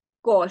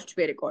 कॉस्ट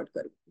पे रिकॉर्ड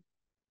करूंगी।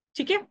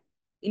 ठीक है?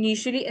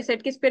 इनिशियली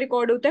एसेट किस पे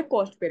रिकॉर्ड होता है?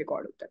 कॉस्ट पे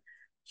रिकॉर्ड होता है।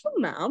 So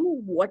ma'am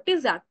what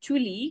is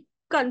actually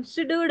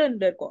considered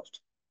under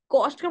cost?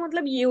 Cost का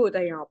मतलब ये होता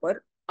है यहाँ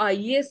पर,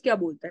 IAS क्या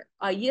बोलता है?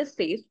 IAS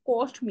सेज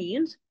कॉस्ट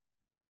मीन्स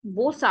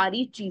वो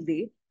सारी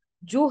चीजें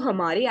जो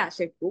हमारे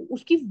एसेट को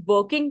उसकी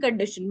वर्किंग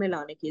कंडीशन में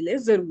लाने के लिए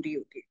जरूरी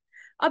होती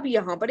है। अब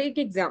यहाँ पर एक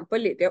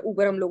एग्जाम्पल लेते हैं,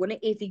 ऊपर हम लोगों ने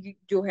एसी की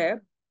जो है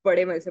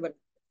बड़े मजे से बना,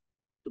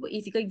 तो वो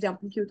एसी का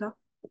एग्जाम्पल क्यों था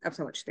अब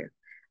समझते हैं।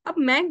 अब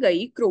मैं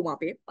गई क्रोमा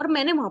पे और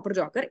मैंने वहां पर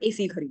जाकर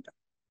एसी खरीदा,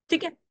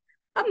 ठीक है।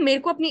 अब मेरे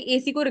को अपनी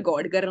एसी को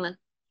रिकॉर्ड करना है,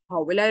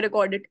 how will I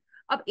record it.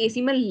 अब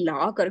एसी में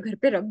ला कर घर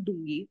पे रख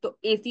दूंगी तो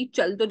एसी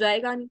चल तो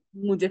जाएगा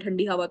नहीं, मुझे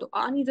ठंडी हवा तो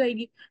आ नहीं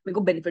जाएगी, मेरे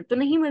को बेनिफिट तो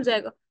नहीं मिल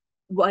जाएगा।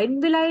 when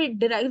will I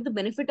derive the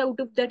benefit out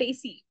of that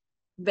AC?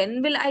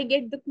 when will I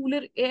get the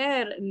cooler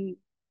air?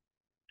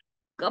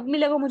 कब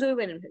मिलेगा मुझे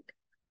benefit?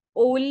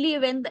 Only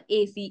when the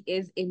AC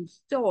is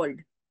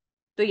installed.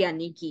 तो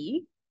यानी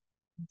कि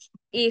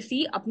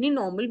एसी अपनी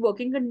नॉर्मल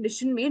वर्किंग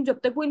कंडीशन में जब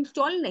तक वो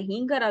इंस्टॉल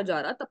नहीं करा जा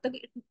रहा तब तक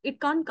it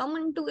can't come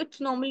into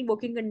its normal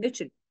working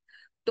condition.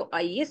 तो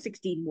IS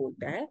 16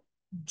 बोलता है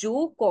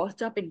जो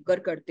कॉस्ट आप इनकर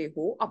करते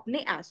हो अपने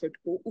एसेट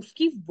को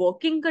उसकी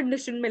वर्किंग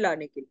कंडीशन में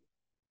लाने के लिए,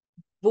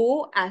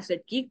 वो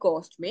एसेट की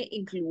कॉस्ट में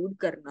इंक्लूड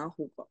करना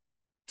होगा,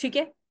 ठीक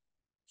है।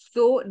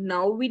 So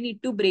now we need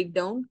to break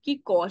down कि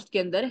कॉस्ट के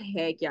अंदर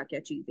है क्या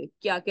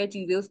क्या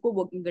चीजें उसको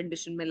वर्किंग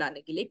कंडीशन में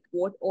लाने के लिए,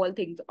 what all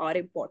things are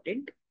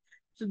important.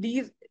 So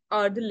these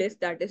are the list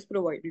that is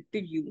provided to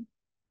you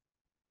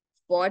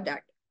for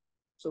that.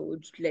 So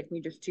let me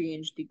just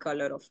change the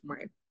color of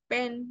my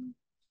pen.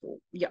 So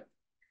yeah.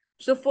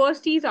 So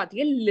first चीज आती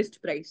है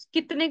list price,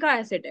 कितने का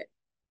asset है।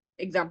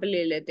 Example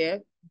ले लेते हैं,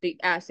 the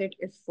asset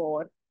is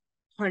for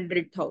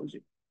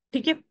 100,000,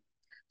 ठीक है।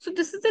 So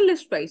this is the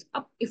list price.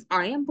 Up if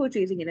I am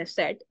purchasing in a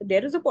set,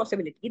 there is a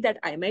possibility that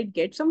I might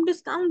get some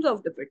discounts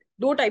of the fit.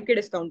 दो type के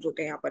discounts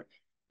होते हैं यहाँ पर,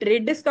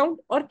 trade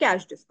discount और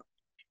cash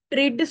discount.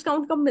 Trade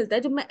discount कब मिलता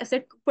है? जब मैं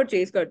एसेट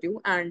परचेज करती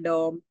हूँ एंड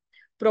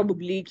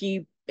प्रोबेबली कि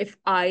if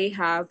I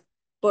have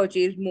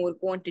purchase more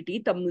quantity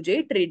तब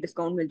मुझे ट्रेड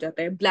डिस्काउंट मिल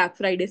जाता है, ब्लैक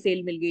फ्राइडे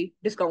सेल मिल गई,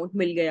 डिस्काउंट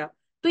मिल गया।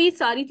 तो ये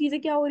सारी चीजें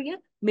क्या हो रही है,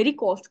 मेरी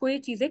कॉस्ट को ये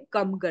चीजें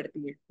कम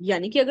करती है।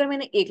 यानी कि अगर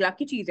मैंने 1 लाख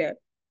की चीज है,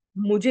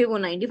 मुझे वो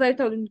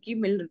 95,000 की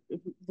मिल,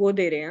 वो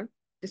दे रहे हैं,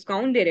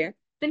 डिस्काउंट दे रहे हैं,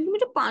 तो इनकी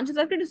मुझे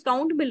 5,000 का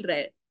डिस्काउंट मिल रहा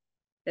है,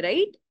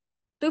 राइट।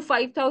 तो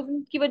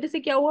 5,000 की वजह से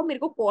क्या हुआ, मेरे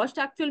को कॉस्ट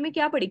एक्चुअल में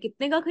क्या पड़ी,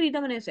 कितने का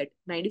खरीदा मैंने सेट,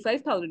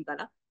 95,000 का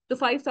ना। तो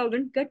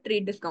 5,000 का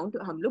ट्रेड डिस्काउंट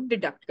हम लोग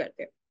डिडक्ट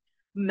करते हैं।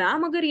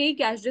 मैम अगर यही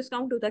कैश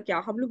डिस्काउंट होता क्या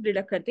हम लोग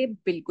डिडक्ट करते?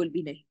 बिल्कुल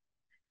भी नहीं।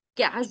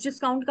 कैश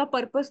डिस्काउंट का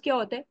पर्पस क्या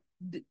होता है?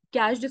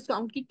 कैश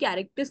डिस्काउंट की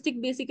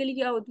कैरेक्टरिस्टिक बेसिकली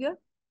क्या होती है,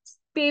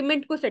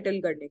 पेमेंट को सेटल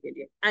करने के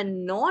लिए, and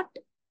not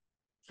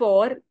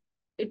for,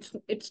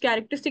 it's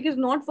characteristic is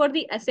not for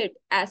the asset,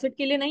 asset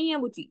के लिए नहीं है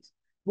वो चीज।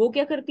 वो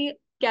क्या करती है,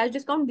 कैश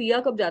डिस्काउंट दिया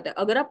कब जाता है,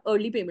 अगर आप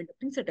अर्ली पेमेंट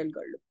अपनी सेटल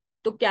कर लो।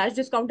 तो कैश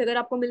डिस्काउंट अगर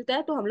आपको मिलता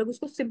है तो हम लोग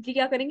उसको सिंपली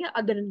क्या करेंगे,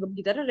 अदर इनकम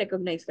की तरह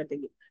रिकॉग्नाइज कर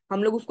देंगे।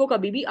 हम लोग उसको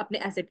कभी भी अपने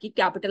एसेट की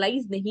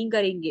कैपिटलाइज नहीं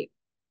करेंगे।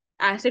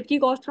 एसेट की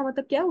कॉस्ट का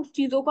मतलब क्या है, उस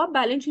चीजों को आप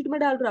बैलेंस शीट में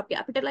डाल रहे हो, आप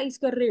कैपिटलाइज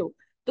कर रहे हो।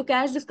 तो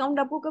कैश डिस्काउंट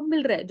आपको कब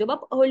मिल रहा है, जब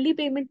आप अर्ली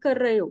पेमेंट कर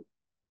रहे हो।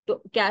 तो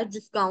कैश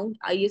डिस्काउंट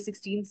IS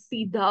 16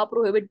 सीधा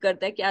प्रोहिबिट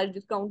करता है, कैश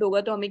डिस्काउंट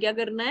होगा तो हमें क्या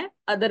करना है,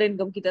 अदर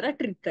इनकम की तरह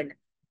ट्रीट करना है।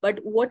 But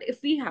what if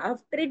we have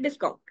trade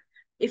discount?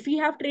 If we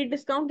have trade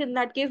discount, in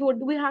that case what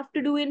do we have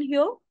to do in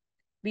here,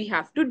 we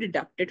have to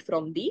deduct it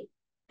from the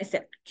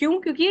asset. क्यों?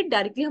 क्योंकि ये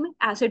directly हमें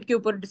asset के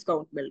ऊपर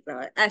discount मिल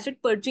रहा है, asset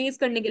purchase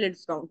करने के लिए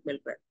डिस्काउंट मिल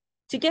रहा है,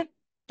 ठीक है।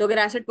 तो अगर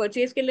एसेट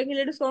परचेज करने के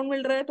लिए डिस्काउंट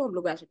मिल रहा है तो हम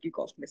लोग एसेट की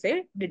कॉस्ट में से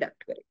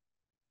डिडक्ट करें।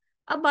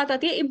 अब बात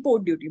आती है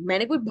इम्पोर्ट ड्यूटी।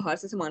 मैंने कोई बाहर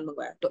से सामान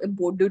मंगवाया तो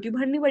इम्पोर्ट ड्यूटी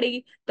भरनी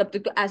पड़ेगी, तब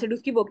तक तो एसेट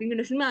उसकी वर्किंग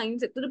कंडीशन में आ ही नहीं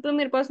सकता, जब तक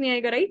मेरे पास नहीं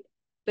आएगा, राइट।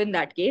 तो in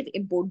that case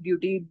import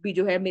duty भी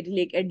जो है मेरे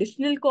लिए एक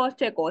एडिशनल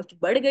कॉस्ट है, कॉस्ट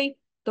बढ़ गई,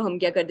 तो हम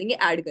क्या कर देंगे,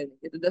 ऐड कर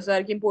देंगे। तो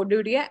 10,000 की इम्पोर्ट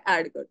ड्यूटी है,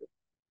 ऐड कर दो।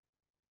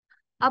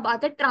 अब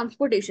आता है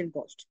ट्रांसपोर्टेशन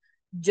कॉस्ट।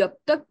 जब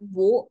तक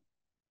वो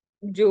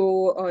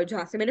जो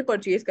जहां से मैंने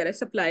परचेज करा है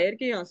सप्लायर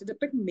के यहाँ से, जब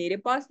तक मेरे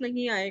पास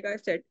नहीं आएगा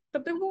सेट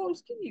तब तक वो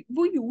उसकी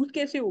वो यूज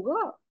कैसे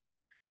होगा,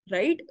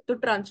 राइट। तो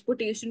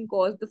transportation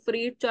cost, the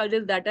freight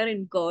charges that are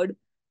incurred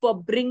for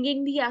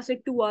bringing the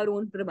asset to our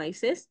own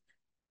premises,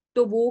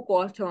 तो वो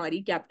कॉस्ट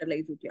हमारी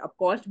कैपिटलाइज होती है। अब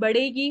कॉस्ट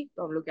बढ़ेगी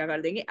तो हम लोग क्या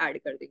कर देंगे, ऐड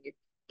कर देंगे।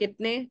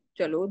 कितने,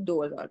 चलो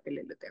 2,000 पे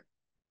ले लेते हैं,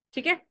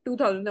 ठीक है।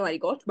 2,000 हमारी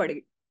कॉस्ट बढ़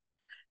गई।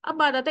 अब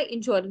बात आता है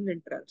इंश्योरेंस इन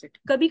ट्रांजिट।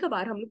 कभी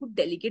कभार हम लोग कुछ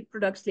डेलिकेट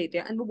प्रोडक्ट्स लेते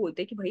हैं एंड वो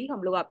बोलते हैं कि भाई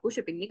हम लोग आपको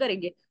शिपिंग नहीं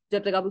करेंगे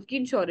जब तक आप उसकी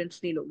इंश्योरेंस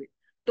नहीं लोगे।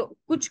 तो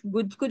कुछ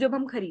गुड्स को जब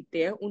हम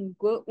खरीदते हैं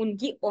उनको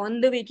उनकी ऑन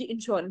द वे की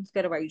इंश्योरेंस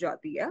करवाई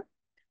जाती है,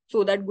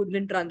 so that goods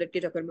in transit के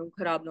चक्कर में वो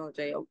खराब ना हो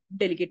जाए, और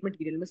डेलिकेट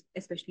मटेरियल में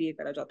स्पेशली ये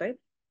करा जाता है।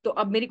 तो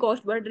अब मेरी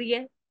कॉस्ट बढ़ रही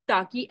है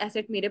ताकि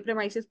एसेट मेरे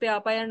प्रेमाइसेस पे आ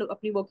पाए एंड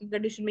अपनी वर्किंग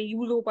कंडीशन में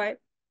यूज हो पाए,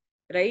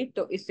 राइट।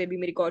 तो इससे भी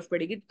मेरी कॉस्ट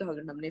बढ़ेगी, तो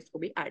 1000 हमने इसको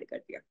भी ऐड कर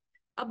दिया।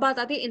 अब बात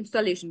आती है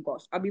इंस्टॉलेशन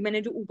कॉस्ट। अभी मैंने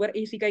जो ऊपर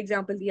एसी का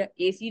एग्जांपल दिया,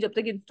 एसी जब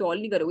तक इंस्टॉल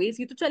नहीं करोगे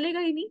एसी तो चलेगा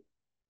ही नहीं।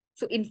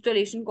 सो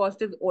installation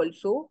cost is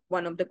also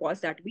one of the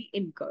cost that we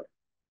इनकर,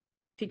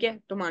 ठीक है।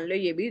 तो मान लो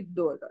ये भी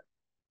 2,000।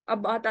 अब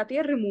बात आती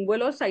है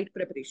रिमूवल और साइट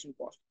प्रिपरेशन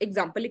कॉस्ट।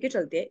 एग्जाम्पल लेके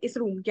चलते हैं, इस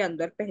रूम के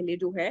अंदर पहले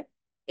जो है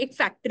एक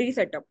फैक्ट्री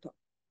सेटअप था,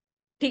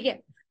 ठीक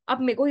है।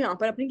 अब मेरे को यहाँ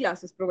पर अपनी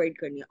क्लासेस प्रोवाइड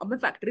करनी है, अब मैं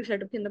फैक्ट्री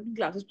सेटअप के अंदर अपनी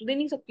क्लासेस तो दे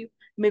नहीं सकती हूँ।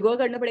 मेरे को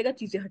क्या करना पड़ेगा,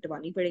 चीजें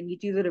हटवानी पड़ेंगी,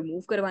 चीजें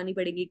रिमूव करवानी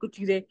पड़ेंगी, कुछ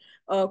चीजें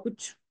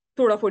कुछ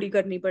थोड़ा फोड़ी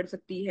करनी पड़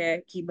सकती है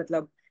कि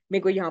मतलब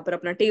मेरे को यहाँ पर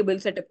अपना टेबल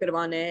सेटअप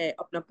करवाना है,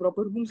 अपना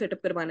प्रॉपर रूम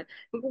सेटअप करवाना है,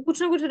 मेरे को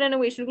कुछ ना कुछ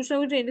रेनोवेशन, कुछ ना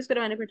कुछ चेंजेस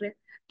करवाने पड़ रहे हैं।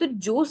 तो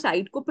जो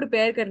साइट को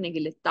प्रिपेयर करने के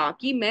लिए,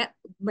 ताकि मैं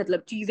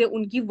मतलब चीजें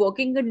उनकी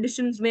वर्किंग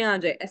कंडीशंस में आ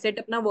जाए, एसेट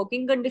अपना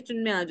वर्किंग कंडीशन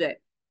में आ जाए,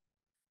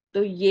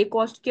 तो ये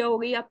कॉस्ट क्या हो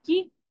गई आपकी,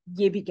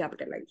 ये भी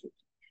कैपिटलाइज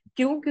होगी।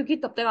 क्यों? क्योंकि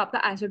तब तक आपका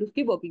एसेट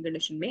उसकी वर्किंग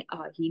कंडीशन में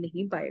आ ही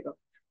नहीं पाएगा।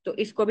 तो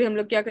इसको भी हम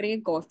लोग क्या करेंगे,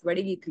 कॉस्ट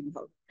बढ़ेगी,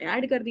 3000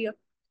 ऐड कर दिया।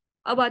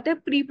 अब आता है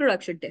प्री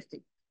प्रोडक्शन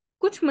टेस्टिंग।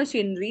 कुछ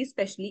मशीनरी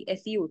स्पेशली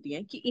ऐसी होती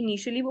हैं कि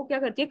इनिशियली वो क्या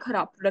करती है,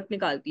 खराब प्रोडक्ट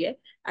निकालती है।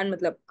 एंड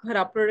मतलब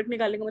खराब प्रोडक्ट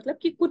निकालने का मतलब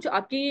कि कुछ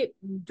आपके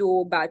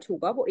जो बैच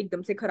होगा वो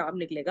एकदम से खराब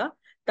निकलेगा,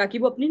 ताकि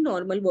वो अपनी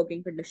नॉर्मल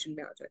वर्किंग कंडीशन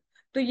में आ जाए।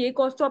 तो ये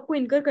कॉस्ट तो आपको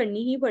इनकर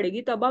करनी ही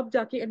पड़ेगी, तब आप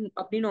जाके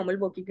अपनी नॉर्मल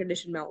वर्किंग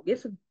कंडीशन में आओगे।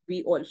 So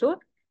we also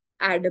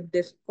add up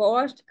this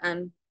cost,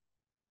 and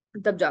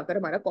तब जाकर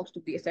हमारा कॉस्ट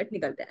ऑफ द एसेट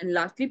निकलता है। And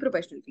lastly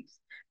professional fees.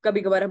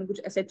 कभी कभार हम कुछ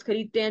एसेट्स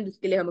खरीदते हैं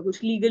जिसके लिए हमें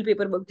कुछ लीगल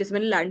पेपर वर्क, जैसे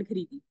मैंने लैंड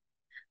खरीदी,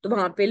 तो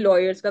वहां पे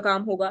लॉयर्स का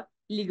काम होगा,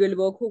 लीगल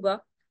वर्क होगा,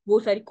 वो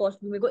सारी कॉस्ट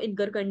भी मेरे को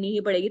इनकर करनी ही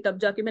पड़ेगी, तब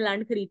जाके मैं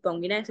लैंड खरीद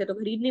पाऊंगी ना, ऐसे तो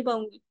खरीद नहीं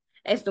पाऊंगी,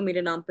 ऐसे तो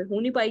मेरे नाम पे हो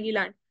नहीं पाएगी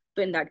लैंड।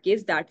 तो in that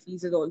case that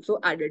fees is also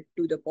added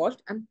to the cost,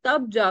 and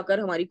तब जाकर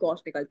हमारी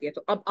कॉस्ट निकलती है।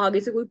 तो अब आगे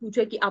से कोई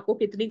पूछे कि आपको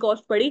कितनी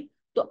कॉस्ट पड़ी,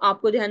 तो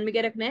आपको ध्यान में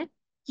क्या रखना है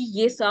कि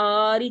ये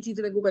सारी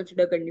चीजें मेरे को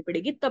कंसिडर करनी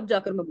पड़ेगी, तब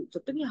जाकर मैं बोल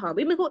सकती हूँ कि हाँ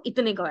भाई मेरे को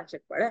इतने का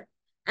एसेट पड़ा है।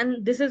 And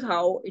this is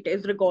how it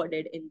is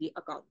recorded in the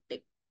accounting.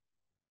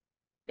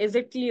 Is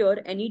it clear?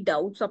 Any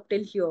doubts up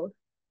till here?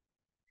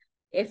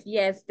 If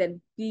yes, then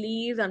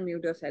please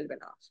unmute yourself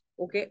and ask.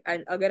 Okay?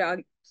 And अगर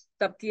आगे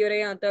सब clear है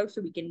यहाँ तक,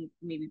 so we can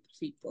maybe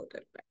proceed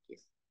further in that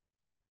case.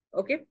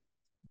 Okay?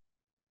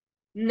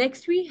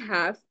 Next we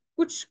have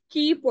कुछ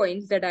key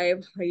points that I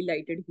have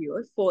highlighted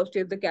here. First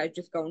is the cash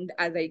discount,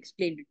 as I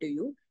explained it to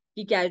you.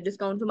 कि cash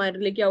discount हमारे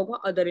लिए क्या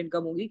होगा, other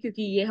income होगी,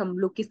 क्योंकि ये हम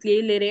लोग किस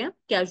लिए ले रहे हैं,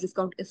 cash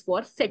discount is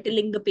for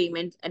settling the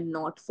payments and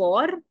not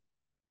for,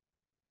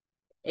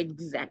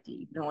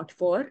 exactly not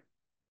for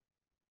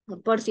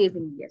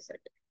purchasing the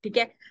asset. ठीक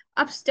है।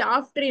 अब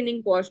स्टाफ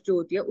ट्रेनिंग कॉस्ट जो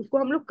होती है उसको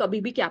हम लोग कभी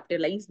भी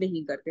कैपिटलाइज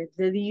नहीं करते।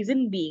 द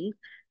रीजन बीइंग,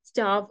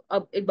 स्टाफ,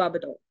 अब एक बात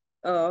बताओ,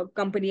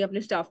 कंपनी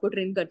अपने स्टाफ को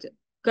ट्रेन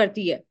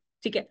करती है,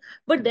 ठीक है,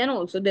 but then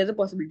also there is a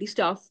possibility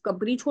staff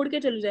company छोड़ के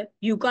चले जाए।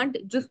 You can't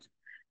just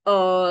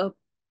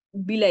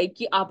be like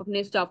कि आप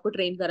अपने स्टाफ को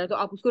ट्रेन कर रहे हैं तो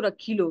आप उसको रख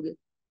ही लोगे।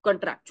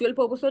 Contractual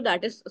purpose,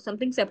 that is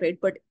something separate,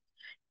 but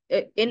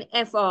in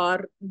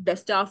FR, the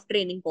staff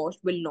training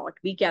cost will not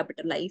be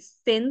capitalized,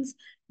 since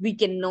we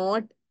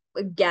cannot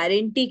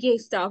guarantee कि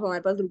staff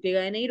हमारे पास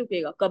रुकेगा या नहीं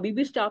रुकेगा। कभी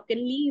भी staff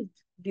can leave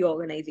the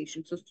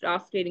organization, so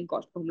staff training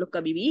cost को हम लोग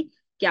कभी भी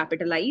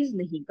capitalize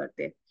नहीं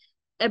करते।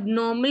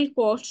 Abnormal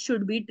cost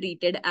should be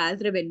treated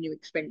as revenue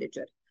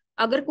expenditure।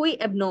 अगर कोई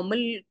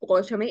abnormal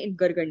cost हमें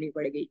incur करनी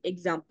पड़ेगी,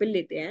 एग्जाम्पल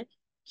लेते हैं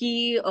कि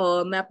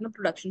मैं अपना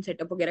प्रोडक्शन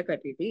सेटअप वगैरह कर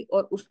रही थी,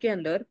 और उसके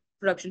अंदर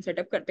प्रोडक्शन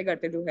सेटअप करते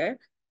करते जो है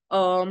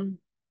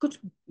कुछ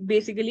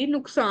बेसिकली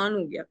नुकसान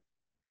हो गया,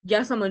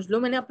 या समझ लो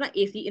मैंने अपना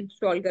एसी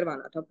इंस्टॉल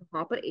करवाना था,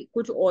 वहां पर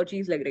कुछ और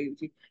चीज लग रही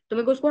थी, तो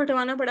मेरे को उसको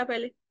हटवाना पड़ा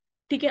पहले।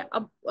 ठीक है।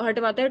 अब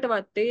हटवाते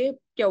हटवाते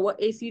क्या हुआ,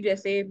 एसी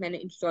जैसे मैंने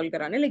इंस्टॉल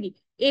कराने लगी,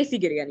 एसी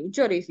गिर गया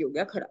नीचे और एसी हो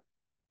गया खराब।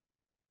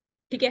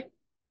 ठीक है।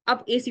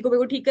 अब एसी को मेरे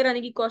को ठीक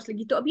कराने की कॉस्ट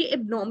लगी, तो अब ये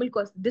abnormal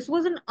cost, this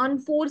was an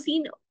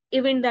unforeseen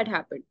event that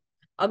happened.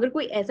 अगर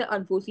कोई ऐसा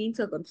अनफोर्सीन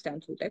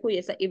सर्कमस्टेंस होता है, कोई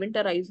ऐसा इवेंट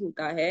अराइज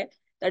होता है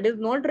that is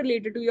not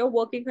related to your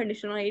working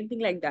condition और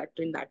एनीथिंग लाइक दैट,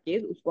 तो इन दैट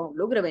केस उसको हम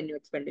लोग रेवेन्यू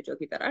एक्सपेंडिचर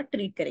की तरह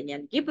ट्रीट करेंगे,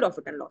 यानी कि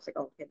प्रॉफिट एंड लॉस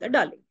अकाउंट के अंदर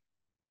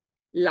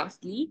डालेंगे।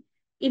 Lastly,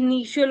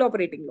 initial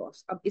operating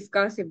loss. अब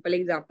इसका सिंपल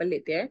एग्जांपल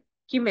लेते हैं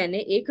कि मैंने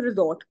एक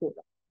रिजॉर्ट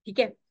खोला, ठीक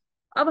है।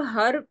 अब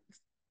हर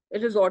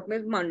रिजॉर्ट में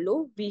मान लो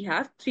we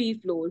have 3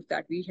 floors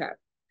that we have,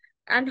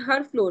 and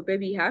her floor पे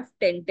वी हैव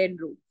 10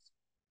 रूम्स।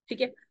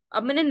 ठीक है।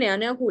 अब मैंने नया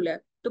नया खोला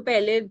है, तो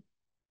पहले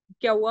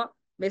क्या हुआ,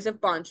 मेरे सिर्फ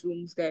 5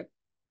 रूम्स गए,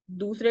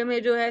 दूसरे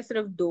में जो है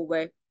सिर्फ 2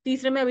 गए,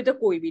 तीसरे में अभी तक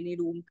कोई भी नहीं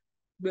रूम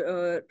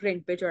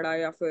रेंट पे चढ़ा,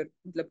 या फिर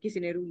मतलब किसी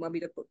ने रूम अभी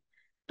तक।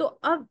 तो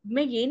अब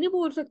मैं ये नहीं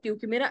बोल सकती हूँ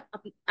कि मेरा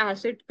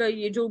एसेट का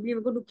ये जो भी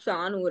मेरे को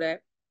नुकसान हो रहा है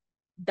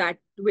that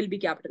will be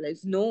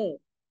capitalise. No,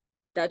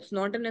 that's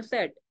not an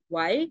asset.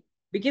 Why?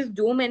 Because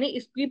जो मैंने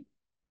इसकी,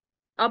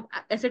 अब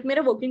एसेट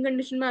मेरा वर्किंग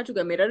कंडीशन में आ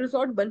चुका है, मेरा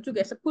रिजॉर्ट बन चुका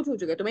है, सब कुछ हो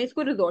चुका है, तो मैं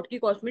इसको रिजॉर्ट की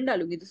कॉस्ट में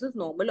डालूंगी। This is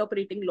normal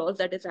operating loss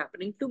that is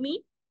happening to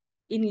me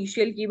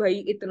initial, की भाई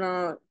इतना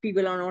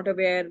people are not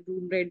aware,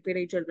 room rent पे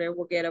नहीं चल रहे हैं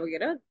वगैरह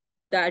वगैरह,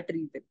 दैट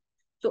रीजन।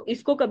 तो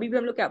इसको कभी भी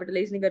हम लोग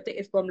कैपिटलाइज नहीं करते,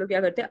 इसको हम लोग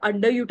क्या करते हैं,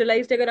 अंडर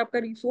यूटिलाइज अगर आपका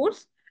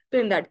रिसोर्स, तो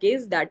in that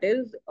case that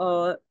is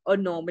a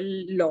normal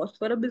loss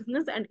for a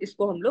business, and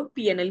इसको हम लोग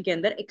पीएनएल के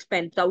अंदर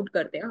एक्सपेंस आउट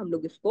करते हैं, हम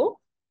लोग इसको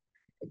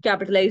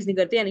कैपिटलाइज नहीं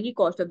करते, यानी कि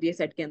कॉस्ट ऑफ द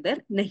एसेट के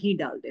अंदर नहीं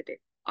डाल देते।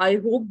 I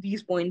hope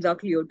these points are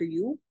clear to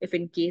you. If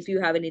in case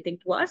you have anything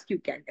to ask, you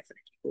can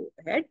definitely go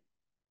ahead.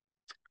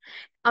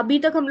 अभी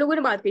तक हम लोगों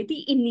ने बात करी थी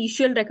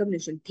इनिशियल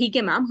रिकॉग्निशन, ठीक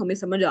है मैम, हमें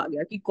समझ आ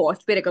गया कि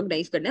कॉस्ट पे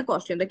रिकॉग्नाइज करना है,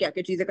 कॉस्ट के अंदर क्या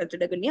क्या चीजें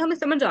कंसिडर करनी है, हमें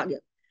समझ आ गया।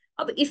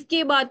 अब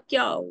इसके बाद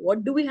क्या, what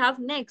do we have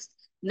next?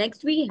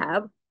 Next we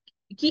have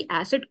कि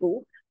एसेट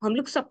को हम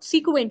लोग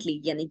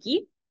सब्सिक्वेंटली, यानी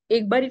कि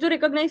एक बार ही तो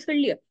रिकॉग्नाइज कर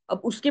लिया,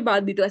 अब उसके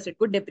बाद भी तो एसेट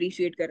को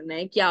डेप्रिशिएट करना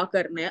है, क्या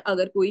करना है,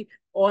 अगर कोई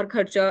और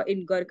खर्चा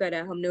इनकर करा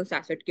है हमने उस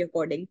एसेट के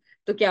अकॉर्डिंग,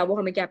 तो क्या वो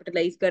हमें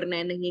कैपिटलाइज करना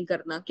है, नहीं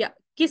करना, क्या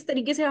किस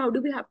तरीके से, how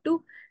do we have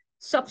to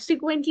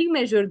subsequently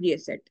measure the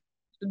asset,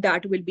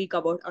 that will be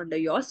covered under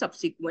your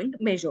subsequent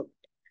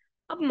measurement.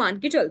 अब मान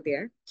के चलते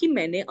हैं कि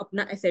मैंने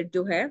अपना एसेट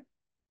जो है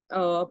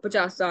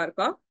 50,000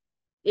 का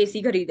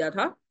एसी खरीदा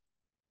था,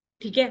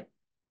 ठीक है।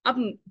 अब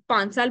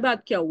 5 साल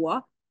बाद क्या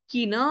हुआ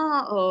कि ना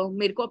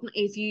मेरे को अपना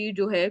एसी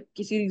जो है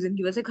किसी रीजन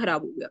की वजह से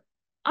खराब हो गया।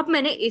 अब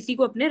मैंने एसी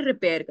को अपने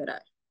रिपेयर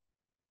कराया,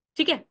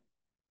 ठीक है।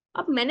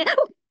 अब मैंने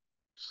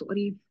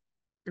sorry,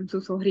 I am so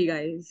sorry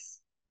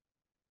guys,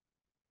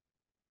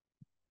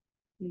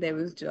 there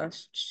was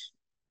just,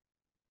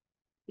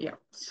 या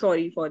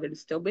sorry for the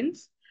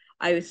disturbance.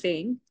 I was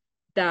saying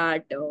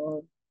that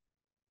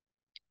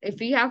if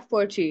we have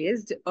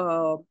purchased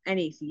N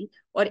AC,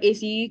 और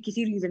एसी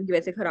किसी रीजन की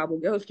वजह से खराब हो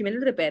गया, उसकी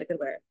मैंने रिपेयर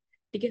करवाया,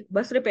 ठीक है,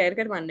 बस रिपेयर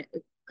करवाने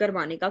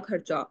करवाने का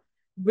खर्चा,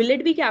 विल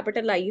इट बी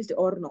कैपिटलाइज्ड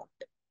और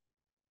नॉट?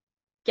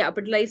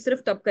 कैपिटलाइज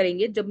सिर्फ तब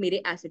करेंगे जब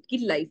मेरे एसेट की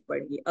लाइफ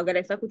बढ़ेगी। अगर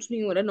ऐसा कुछ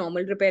नहीं हो रहा,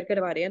 नॉर्मल रिपेयर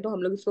करवा रहे हैं, तो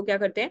हम लोग इसको क्या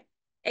करते हैं,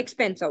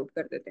 एक्सपेंस आउट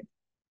कर देते हैं,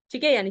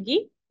 ठीक है, यानी कि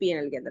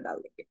पीएनएल के अंदर डाल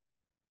देंगे।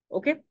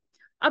 ओके।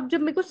 अब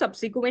जब मेरे को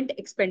सब्सिक्वेंट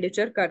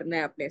एक्सपेंडिचर करना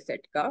है अपने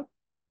सेट का,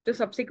 तो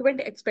सब्सिक्वेंट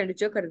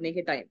एक्सपेंडिचर करने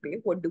के टाइम पे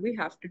what do we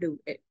have to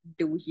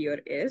do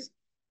here is,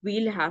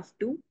 we'll have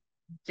to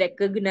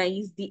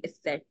recognise the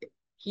asset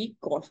की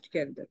कॉस्ट के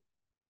अंदर।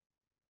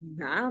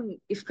 मैम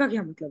इसका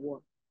क्या मतलब हुआ,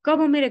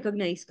 कब हमें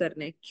रिकॉग्नाइज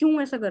करना है,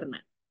 क्यों ऐसा करना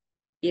है,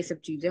 ये सब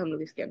चीजें हम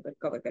लोग इसके अंदर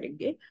कवर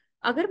करेंगे।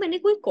 अगर मैंने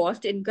कोई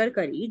कॉस्ट इनकर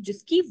करी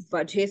जिसकी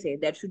वजह से,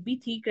 देयर शुड बी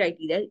 3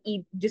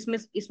 क्राइटेरिया, जिसमें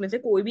इसमें से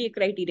कोई भी एक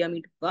क्राइटेरिया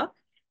मीट होगा,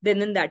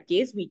 then in that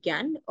case we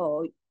can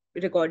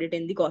record it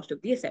in the cost of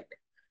the asset.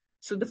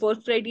 So the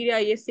first criteria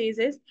ये सेज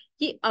इज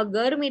कि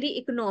अगर मेरी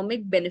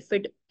इकोनॉमिक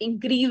बेनिफिट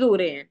इंक्रीज हो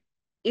रहे हैं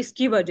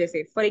इसकी वजह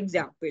से, फॉर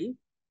एग्जाम्पल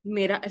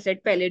मेरा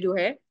एसेट पहले जो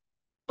है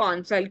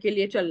 5 साल के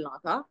लिए चलना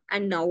था,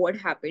 एंड नाउ व्हाट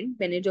हैपेंड,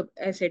 मैंने जब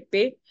एसेट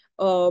पे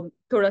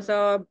थोड़ा सा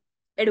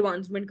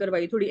एडवांसमेंट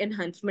करवाई, थोड़ी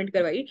एनहांसमेंट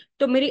करवाई,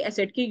 तो मेरी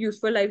एसेट की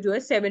यूजफुल लाइफ जो है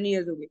 7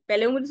 ईयर्स हो गई।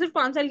 पहले वो मुझे सिर्फ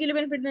 5 साल के लिए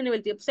बेनिफिट देने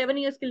वाली थी, अब 7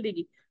 ईयर्स के लिए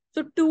देगी।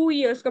 सो 2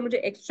 ईयर्स का मुझे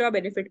एक्स्ट्रा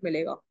बेनिफिट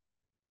मिलेगा।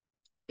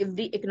 If the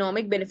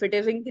economic benefit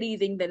is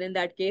increasing, then in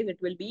that case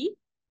it will be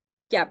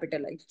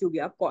capitalise, जो भी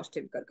आप कॉस्ट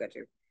इनकर कर रहे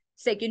हो।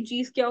 सेकेंड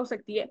चीज क्या हो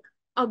सकती है,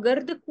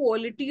 अगर the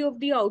quality of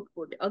the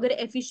output, अगर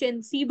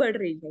एफिशिएंसी बढ़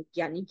रही है,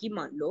 यानी कि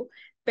मान लो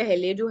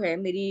पहले जो है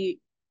मेरी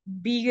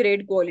बी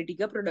ग्रेड क्वालिटी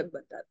का प्रोडक्ट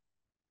बनता था,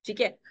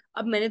 ठीक है,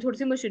 अब मैंने थोड़ी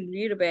सी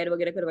मशीनरी रिपेयर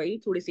वगैरह करवाई,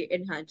 थोड़ी सी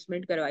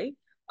एनहांसमेंट करवाई,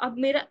 अब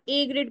मेरा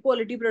ए ग्रेड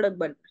क्वालिटी प्रोडक्ट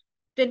बन रहा है।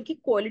 तो इनकी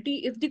quality,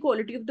 if the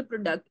quality of the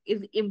product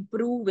is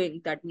improving,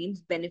 that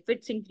means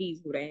benefits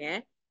increase हो रहे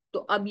हैं, तो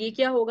अब ये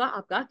क्या होगा,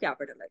 आपका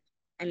कैपिटलाइज।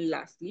 एंड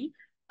लास्टली,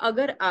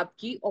 अगर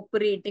आपकी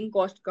ऑपरेटिंग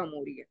कॉस्ट कम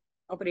हो रही है,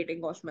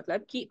 ऑपरेटिंग कॉस्ट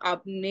मतलब कि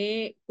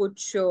आपने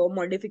कुछ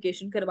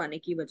मॉडिफिकेशन करवाने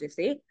की वजह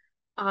से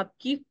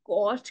आपकी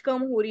कॉस्ट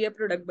कम हो रही है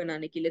प्रोडक्ट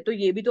बनाने के लिए, तो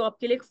ये भी तो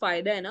आपके लिए एक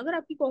फायदा है ना, अगर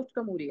आपकी कॉस्ट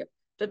कम हो रही है,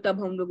 तो तब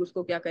हम लोग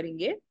उसको क्या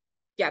करेंगे,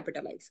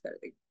 कैपिटलाइज कर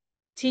देंगे।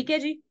 ठीक है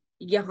जी,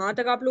 यहां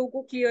तक आप लोगों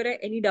को क्लियर है?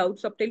 Any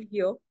doubts up till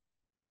here?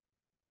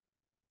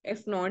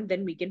 If not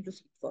then we can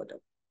proceed further.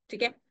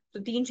 ठीक है, तो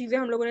 3 चीजें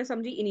हम लोगों ने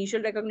समझी।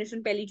 इनिशियल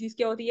रिकॉग्निशन, पहली चीज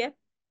क्या होती है,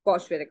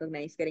 कॉस्ट पे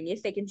रिकॉग्नाइज करेंगे।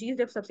 सेकंड चीज,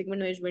 जब सब्सिक्वेंट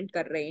मैनेजमेंट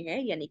कर रहे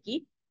हैं, यानी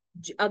कि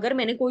अगर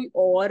मैंने कोई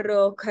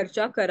और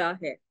खर्चा करा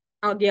है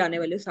आगे आने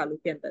वाले सालों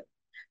के अंदर,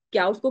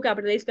 क्या उसको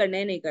कैपिटलाइज करना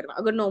है, नहीं करना।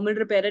 अगर नॉर्मल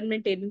रिपेयर एंड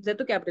मेंटेनेंस है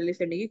तो कैपिटलाइज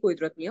करने की कोई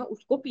जरूरत नहीं है,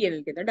 उसको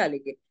पीएनएल के अंदर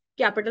डालेंगे।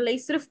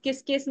 कैपिटलाइज सिर्फ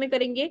किस केस में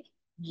करेंगे,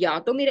 या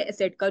तो मेरे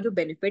एसेट का जो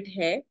बेनिफिट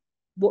है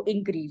वो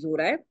इंक्रीज हो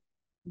रहा है,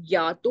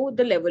 या तो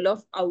the level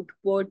of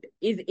output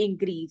is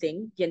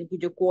increasing, यानी कि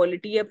जो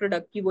क्वालिटी है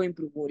प्रोडक्ट की वो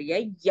इंप्रूव हो रही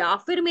है, या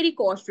फिर मेरी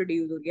कॉस्ट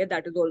रिड्यूस हो रही है,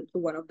 that is also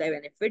one of the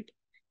benefit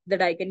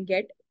that I can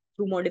get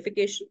through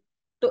modification.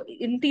 तो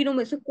इन तीनों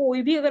में से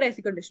कोई भी अगर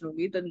ऐसी कंडीशन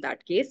होगी, तो in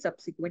that case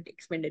subsequent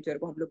expenditure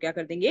को हम लोग क्या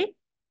कर देंगे,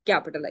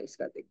 कैपिटलाइज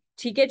कर देंगे।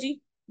 ठीक है जी,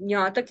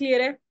 यहां तक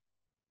क्लियर है?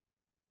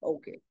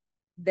 Okay,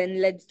 then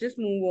let's just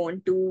move on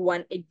to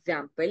one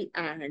example,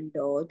 and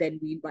then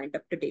we'll wind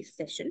up today's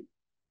session.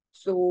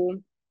 So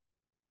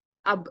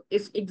अब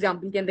इस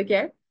एग्जाम्पल के अंदर क्या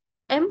है,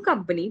 M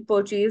company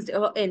purchased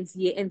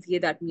NCA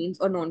that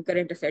means a non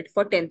current asset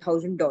for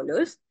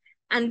 $10,000,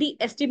 and the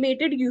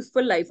estimated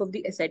useful life of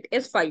the asset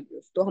is 5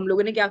 years। तो हम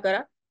लोगों ने क्या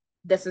करा,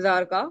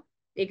 10,000 का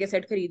एक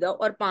एसेट खरीदा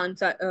और 5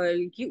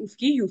 साल की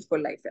उसकी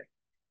यूजफुल लाइफ है।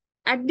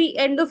 At the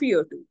end of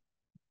year 2,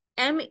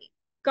 M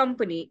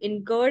company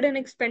incurred an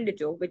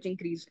expenditure which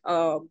increased,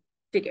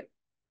 ठीक है,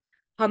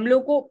 हम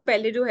लोग को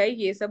पहले जो है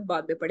ये सब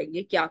बाद में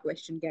पढ़ेंगे क्या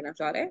क्वेश्चन कहना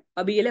चाह रहा है।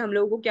 अभी ये ले हम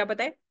लोगों को क्या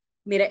पता है,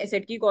 मेरा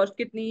एसेट की कॉस्ट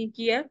कितनी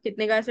की है,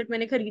 कितने का एसेट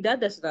मैंने खरीदा,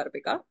 10,000 रुपए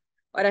का,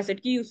 और एसेट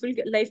की यूजफुल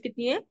लाइफ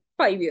कितनी है,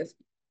 5 years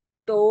की।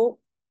 तो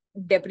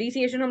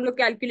डेप्रीसिएशन हम लोग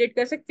कैलकुलेट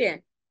कर सकते हैं,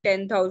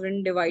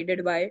 10,000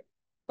 डिवाइडेड बाय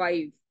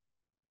 5,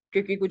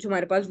 क्योंकि कुछ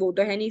हमारे पास वो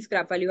तो है नहीं,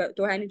 स्क्रैप वाली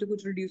तो है नहीं, तो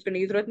कुछ रिड्यूस करने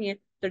की जरूरत नहीं है।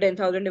 तो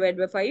 10,000 डिवाइड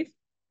बाय 5,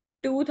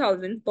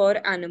 2,000 पर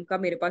एनम का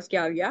मेरे पास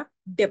क्या आ गया,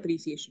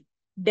 डेप्रीसिएशन।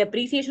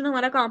 डेप्रीसिएशन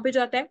हमारा कहाँ पे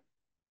जाता है?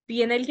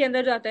 पीएनएल के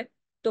अंदर जाता है।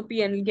 तो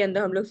पीएनएल के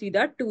अंदर हम लोग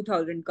सीधा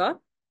 2000 का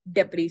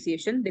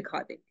डेप्रीसिएशन दिखा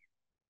देंगे।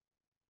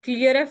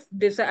 क्लियर है?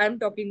 This I am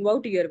talking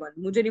about year one,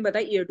 मुझे नहीं पता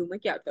ईयर टू में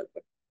क्या चलता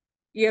है।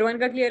 ईयर वन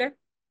का क्लियर है?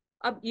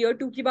 अब ईयर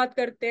टू की बात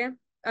करते हैं।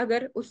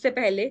 अगर उससे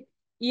पहले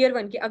ईयर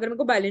वन की अगर मेरे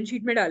को बैलेंस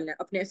शीट में डालना है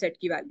अपने एसेट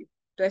की वैल्यू,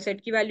 तो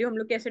एसेट की वैल्यू हम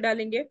लोग कैसे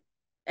डालेंगे?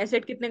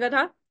 एसेट कितने का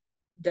था?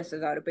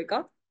 10,000 रुपए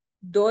का।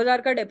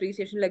 2,000 का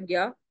डेप्रीसिएशन लग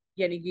गया,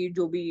 यानी कि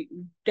जो भी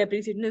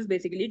डेप्रीसिएशन इज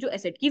बेसिकली जो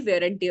एसेट की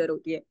वेयर एंड टेयर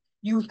होती है,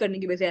 यूज करने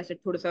की वजह से एसेट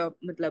थोड़ा सा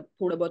मतलब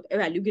थोड़ा बहुत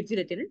वैल्यू गिरती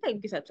रहती है ना टाइम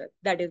के साथ साथ,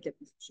 दैट इज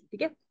डेप्रीसिएशन।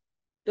 ठीक है?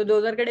 तो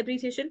 2,000 का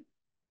डेप्रीसिएशन,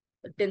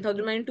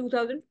 10,000 माइनस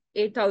 2,000,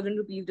 8,000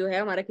 रुपीज जो है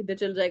हमारा किधर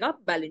चल जाएगा?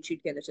 बैलेंस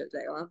शीट के अंदर चल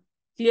जाएगा।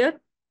 क्लियर?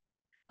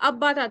 अब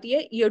बात आती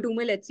है ईयर टू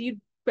में, लेट्स सी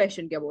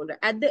क्वेश्चन क्या बोल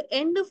रहा है। At the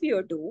end of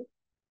year to,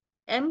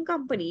 M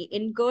company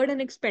incurred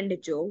an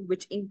expenditure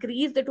which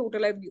increased the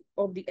total life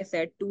of the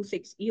asset to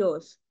 6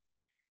 years.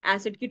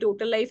 Asset की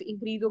टोटल लाइफ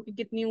इंक्रीज होकर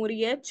कितनी हो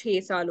रही है?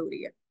 6 साल हो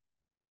रही है।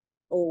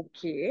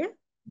 Okay.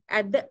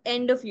 At the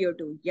end of year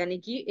to, यानी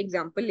कि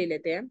एग्जांपल ले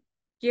लेते हैं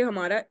कि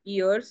हमारा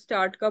ईयर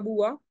स्टार्ट कब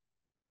हुआ?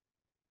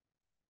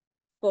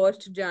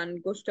 1 जन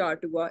को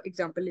स्टार्ट हुआ,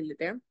 एग्जांपल ले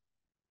लेते हैं।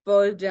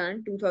 1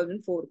 जन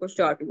 2004 को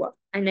स्टार्ट हुआ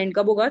एंड एंड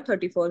कब होगा?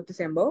 31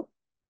 दिसंबर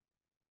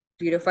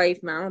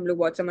 05। मैम हम लोग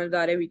बहुत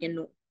समझदार है, we can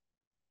no.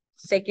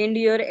 Second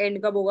year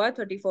and कब होगा?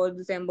 31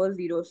 दिसंबर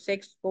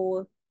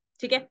 064।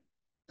 ठीक है?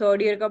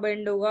 थर्ड ईयर कब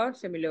एंड होगा?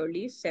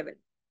 सिमिलरली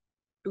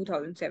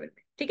 2007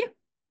 में। ठीक है?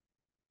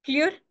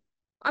 क्लियर?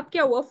 अब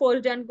क्या हुआ? 1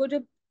 जन को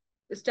जब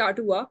स्टार्ट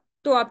हुआ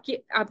तो आपकी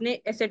आपने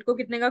एसेट को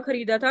कितने का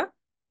खरीदा था?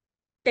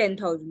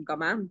 10,000 का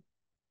मैम।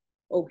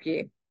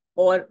 ओके।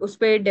 और उस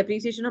पे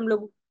डेप्रीसिएशन हम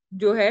लोग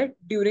जो है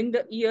ड्यूरिंग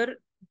द ईयर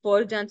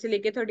 1 जन से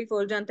लेके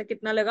 31 जन तक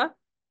कितना लगा?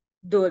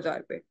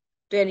 2,000 पे।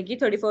 तो यानी कि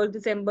 31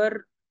 दिसंबर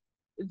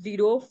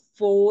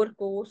 04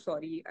 को,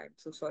 sorry I am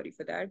so sorry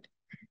for that,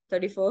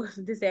 31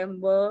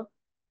 दिसंबर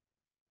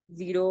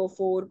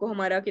 04 को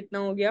हमारा कितना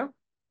हो गया?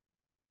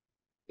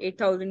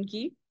 8,000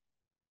 की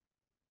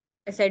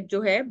एसेट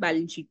जो है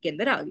बैलेंस शीट के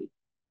अंदर आ गई।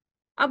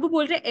 अब वो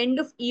बोल रहे end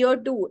of year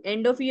to,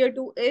 end of year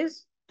two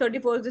is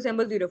 31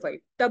 दिसंबर 05,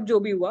 तब जो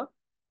भी हुआ।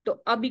 तो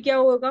अभी क्या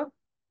होगा?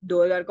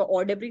 2,000 का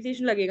और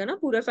डेप्रीसिएशन लगेगा ना,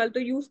 पूरा साल तो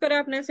यूज करा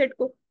है अपने एसेट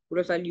को,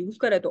 पूरा साल यूज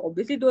करा है तो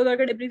ऑब्वियसली 2,000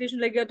 का डेप्रीसिएशन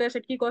लगेगा, तो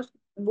एसेट की कॉस्ट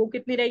वो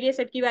कितनी रहेगी?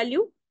 एसेट की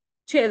value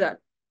 6,000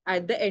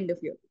 at the end of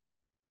year.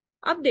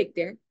 अब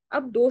देखते हैं,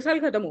 अब 2 साल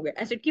खत्म हो गए,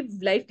 एसेट की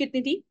लाइफ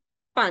कितनी थी?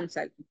 5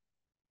 साल की।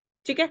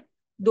 ठीक है?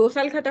 2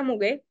 साल खत्म हो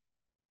गए,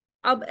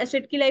 अब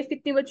एसेट की लाइफ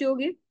कितनी बची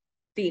होगी?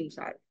 3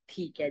 साल।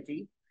 ठीक है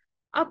जी।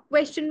 अब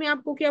क्वेश्चन में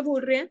आपको क्या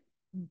बोल रहे हैं?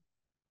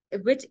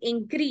 Which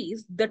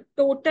increase the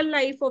total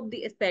life of the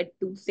asset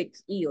to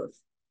 6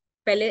 years।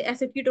 पहले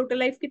एसेट की टोटल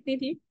लाइफ कितनी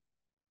थी?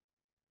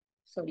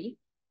 सॉरी,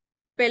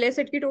 पहले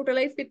एसेट की टोटल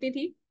लाइफ कितनी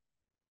थी?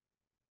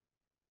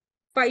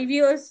 5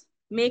 years।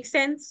 Make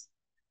sense?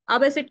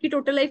 अब एसेट की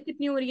टोटल लाइफ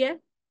कितनी हो रही है?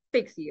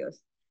 6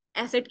 years।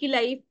 एसेट की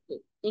लाइफ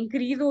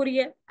इंक्रीज हो रही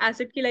है।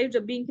 एसेट की लाइफ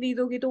जब भी इंक्रीज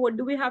होगी तो what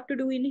do we have to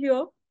do in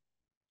here?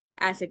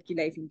 Asset की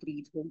लाइफ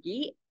इंक्रीज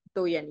होगी,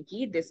 तो यानी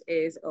कि this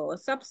is a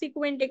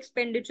subsequent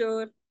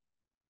expenditure,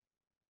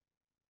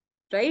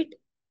 right?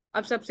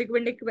 अब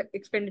subsequent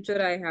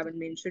expenditure I haven't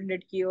mentioned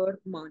it here,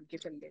 मान के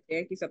चल लेते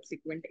हैं कि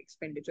सब्सिक्वेंट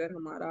एक्सपेंडिचर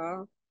हमारा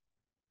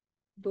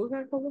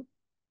 2,000 का होगा।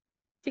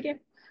 ठीक है?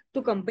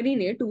 तो कंपनी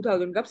ने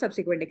 2,000 का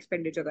सब्सिक्वेंट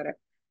एक्सपेंडिचर करा है।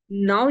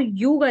 Now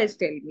you guys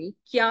tell me,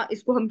 क्या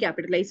इसको हम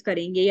कैपिटलाइज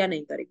करेंगे या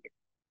नहीं करेंगे?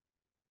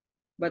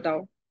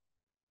 बताओ।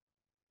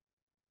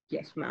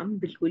 यस मैम,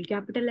 बिल्कुल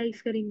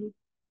कैपिटलाइज करेंगे।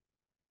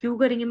 क्यों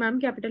करेंगे मैम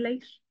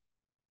कैपिटलाइज?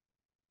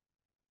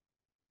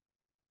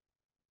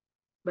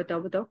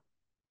 बताओ बताओ।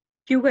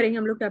 क्यों करेंगे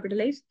हम लोग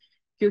कैपिटलाइज?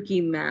 क्योंकि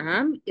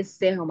मैम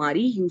इससे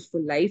हमारी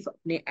यूजफुल लाइफ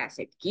अपने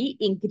एसेट की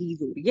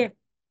इंक्रीज हो रही है।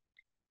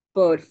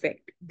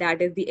 Perfect,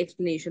 that is the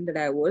explanation that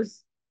I was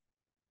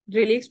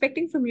really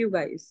expecting from you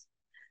guys.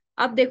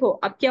 अब देखो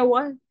अब क्या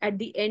हुआ? At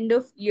the end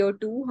of year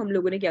to हम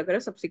लोगों ने क्या करा?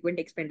 सब्सिक्वेंट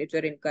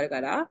एक्सपेंडिचर इनकर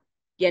करा,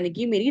 यानी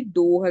कि मेरी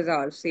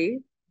 2,000 से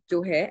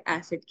जो है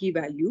एसेट की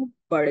वैल्यू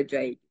बढ़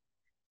जाएगी।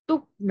 तो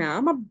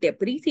मैम अब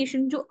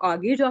डेप्रीसिएशन जो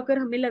आगे जाकर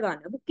हमें लगाना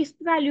है वो किस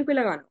वैल्यू पे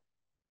लगाना?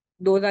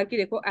 2,000 की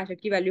देखो एसेट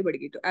की वैल्यू बढ़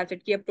गई, तो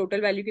एसेट की अब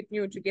टोटल वैल्यू कितनी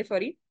हो चुकी है?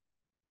 Sorry,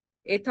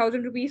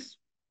 8,000 rupees.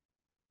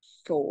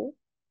 सो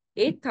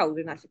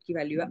 8,000 एसेट की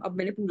वैल्यू है। अब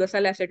मैंने पूरा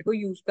साल एसेट को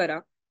यूज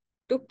करा,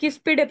 तो किस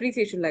पे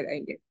डेप्रीसिएशन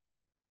लगाएंगे?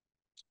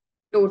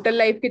 टोटल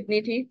लाइफ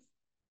कितनी थी?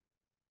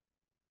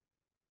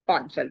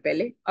 5 साल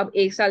पहले। अब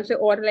 1 साल से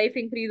और लाइफ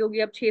इंक्रीज होगी,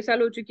 अब 6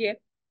 साल हो चुकी है।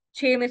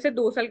 6 में से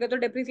 2 साल का तो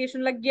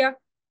डेप्रीसिएशन लग गया,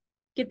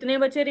 कितने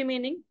बचे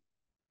रिमेनिंग?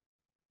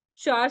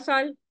 4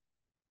 साल,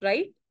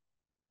 right?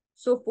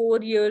 So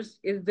 4 years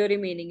is the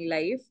remaining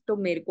life. तो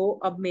मेरे को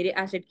अब मेरे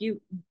एसेट की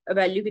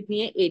वैल्यू कितनी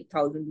है?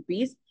 8,000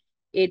 रुपीज।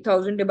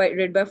 8,000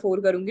 डिवाइडेड बाय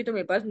 4 करूंगी तो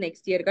मेरे पास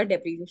नेक्स्ट ईयर का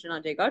डेप्रीसिएशन आ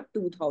जाएगा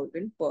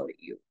 2,000 पर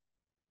ईयर।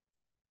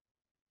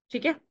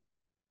 ठीक है?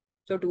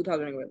 सो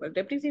 2,000 का मेरे पास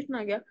डेप्रीसिएशन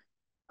आ गया।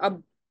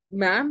 अब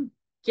मैम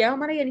क्या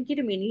हमारा यानी कि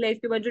रिमेनिंग लाइफ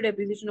के बाद जो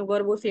डेप्रीसिएशन होगा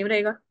और वो सेम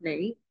रहेगा?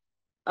 नहीं,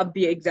 अब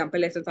ये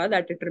एग्जाम्पल ऐसा था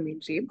that it remain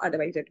same,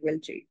 otherwise it will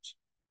change.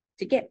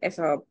 ठीक है,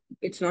 ऐसा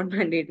it's not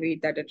mandatory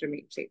that it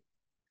remain same.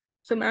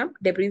 So ma'am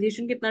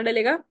depreciation कितना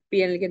डलेगा,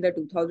 पीएनएल के अंदर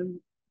 2000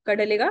 का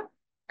डलेगा,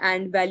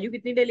 एंड वैल्यू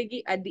कितनी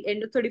डलेगी at the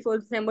end of 31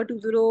 December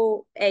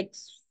 20 x,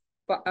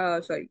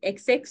 sorry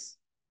x six,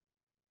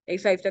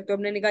 x five तक तो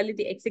हमने निकाली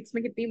थी, एक्स सिक्स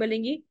में कितनी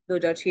बनेगी,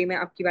 2006 में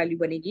आपकी वैल्यू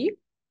बनेगी,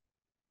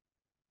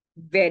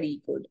 वेरी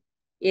गुड,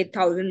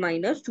 8000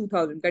 माइनस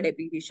 2000 का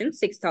depreciation,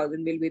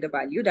 6000 will be the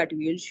value that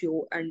will show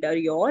under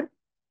your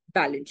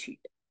balance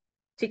sheet.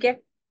 ठीक है,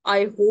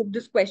 I hope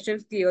this question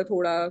clear,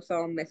 थोड़ा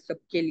सा मेसअप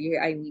के लिए,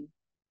 I mean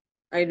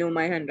I know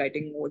my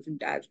handwriting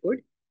wasn't as good.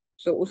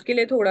 So उसके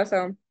लिए थोड़ा सा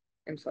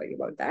I'm sorry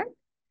about that.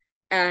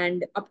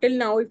 And up till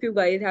now, if you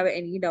guys have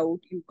any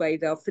doubt, you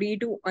guys are free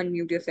to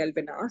unmute yourself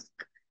and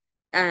ask.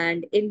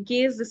 And in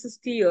case this is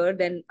clear,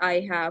 then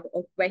I have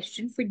a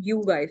question for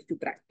you guys to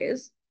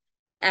practice.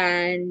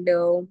 And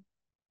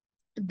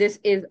this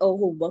is a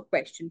homework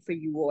question for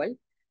you all.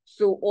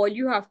 So all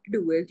you have to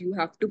do is you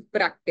have to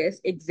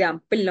practice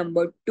example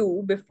number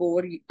 2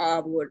 before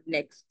our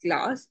next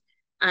class.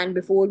 And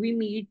before we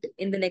meet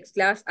in the next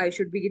class, I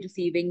should be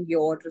receiving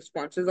your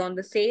responses on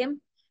the same.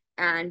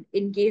 And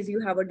in case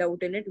you have a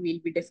doubt in it, we'll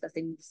be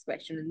discussing this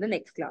question in the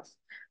next class.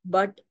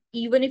 But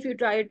even if you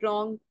try it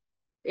wrong,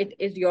 it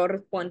is your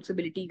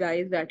responsibility,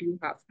 guys, that you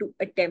have to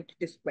attempt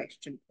this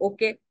question.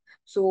 Okay,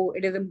 so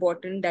it is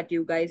important that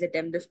you guys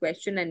attempt this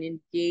question, and in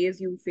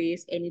case you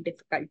face any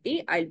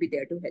difficulty, I'll be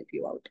there to help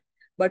you out.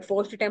 But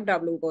first attempt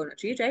आप लोगों को होना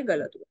चाहिए चाहे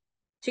गलत हो।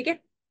 ठीक है,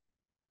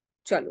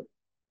 चलो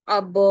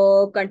अब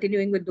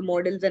continuing with the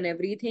models and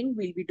everything,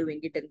 we'll be doing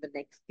it in the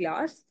next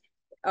class.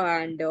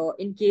 And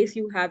in case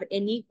you have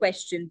any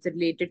questions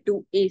related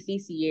to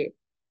ACCA,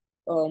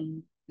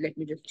 let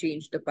me just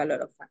change the color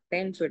of my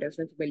pen so it is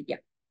visible.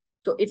 Yeah,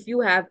 so if you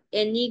have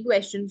any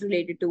questions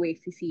related to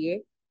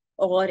ACCA,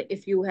 or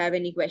if you have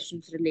any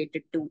questions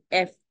related to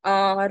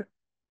FR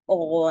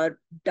or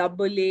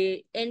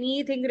AA,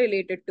 anything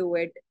related to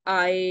it,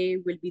 I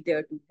will be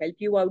there to help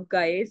you out,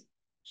 guys.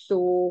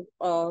 So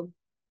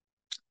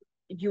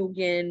you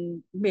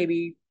can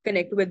maybe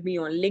connect with me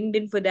on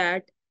LinkedIn for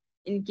that.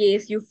 In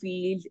case you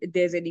feel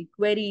there's any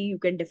query, you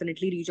can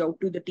definitely reach out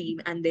to the team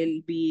and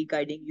they'll be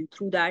guiding you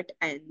through that,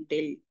 and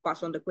they'll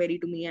pass on the query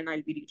to me and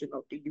I'll be reaching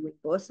out to you in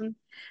person.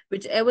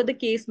 Whichever the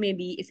case may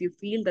be, if you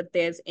feel that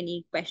there's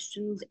any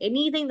questions,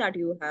 anything that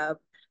you have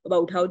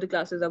about how the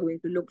classes are going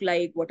to look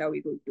like, what are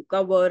we going to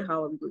cover,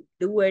 how are we going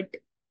to do it,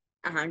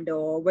 and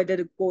whether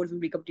the course will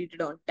be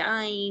completed on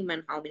time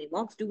and how many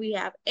mocks do we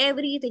have,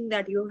 everything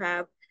that you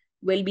have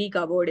will be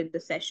covered in the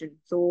session.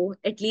 So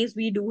at least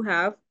we do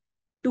have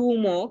 2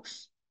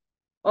 mocks.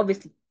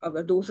 Obviously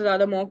अगर 2 से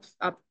ज्यादा mocks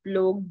आप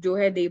लोग जो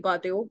है दे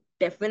पाते हो,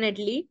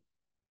 definitely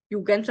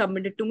you can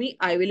submit it to me.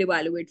 I will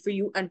evaluate for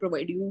you and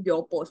provide you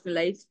your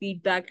personalized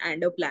feedback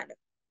and a planner.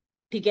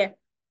 ठीक है,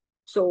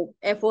 so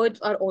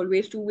efforts are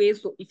always 2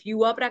 ways. So if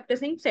you are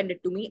practicing, send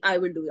it to me. I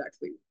will do that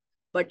for you.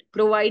 But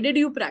provided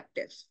you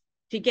practice,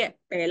 ठीक है,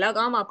 पहला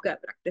काम आपका है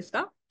practice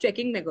का,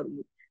 checking मैं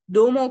करूंगी।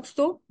 2 mocks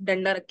तो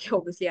डंडा रखे,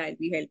 obviously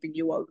I'll be helping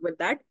you out with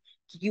that.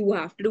 You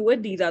have to do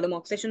it. These are the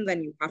mock sessions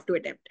and you have to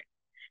attempt it.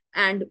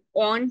 And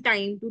on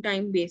time to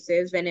time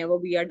basis, whenever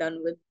we are done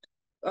with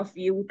a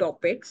few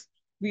topics,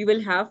 we will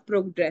have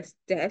progress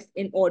tests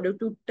in order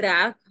to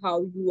track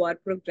how you are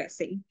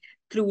progressing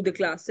through the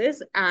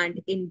classes. And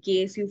in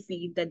case you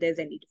feel that there's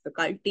any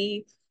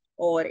difficulty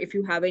or if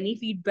you have any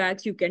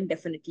feedbacks, you can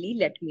definitely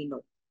let me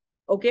know.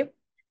 Okay,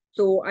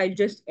 so I'll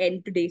just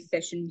end today's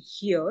session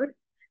here.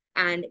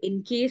 And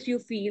in case you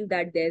feel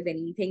that there's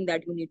anything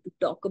that you need to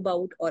talk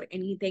about or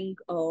anything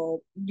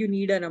you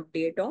need an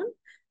update on,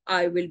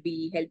 I will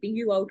be helping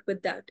you out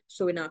with that.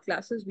 So in our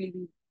classes, we'll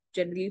be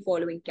generally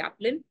following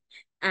Kaplan.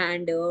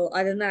 And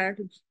other than that,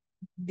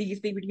 these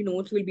PPT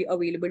notes will be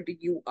available to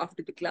you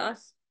after the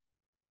class.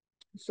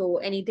 So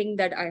anything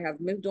that I have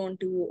missed on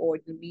to or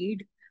you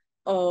need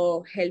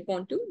help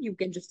on to, you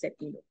can just let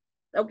me know.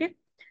 Okay.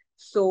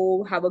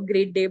 So have a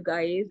great day,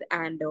 guys.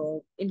 And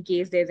in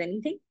case there's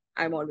anything,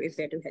 I'm always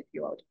there to help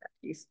you out. At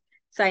least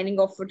signing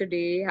off for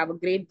today. Have a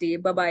great day.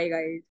 Bye bye,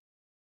 guys.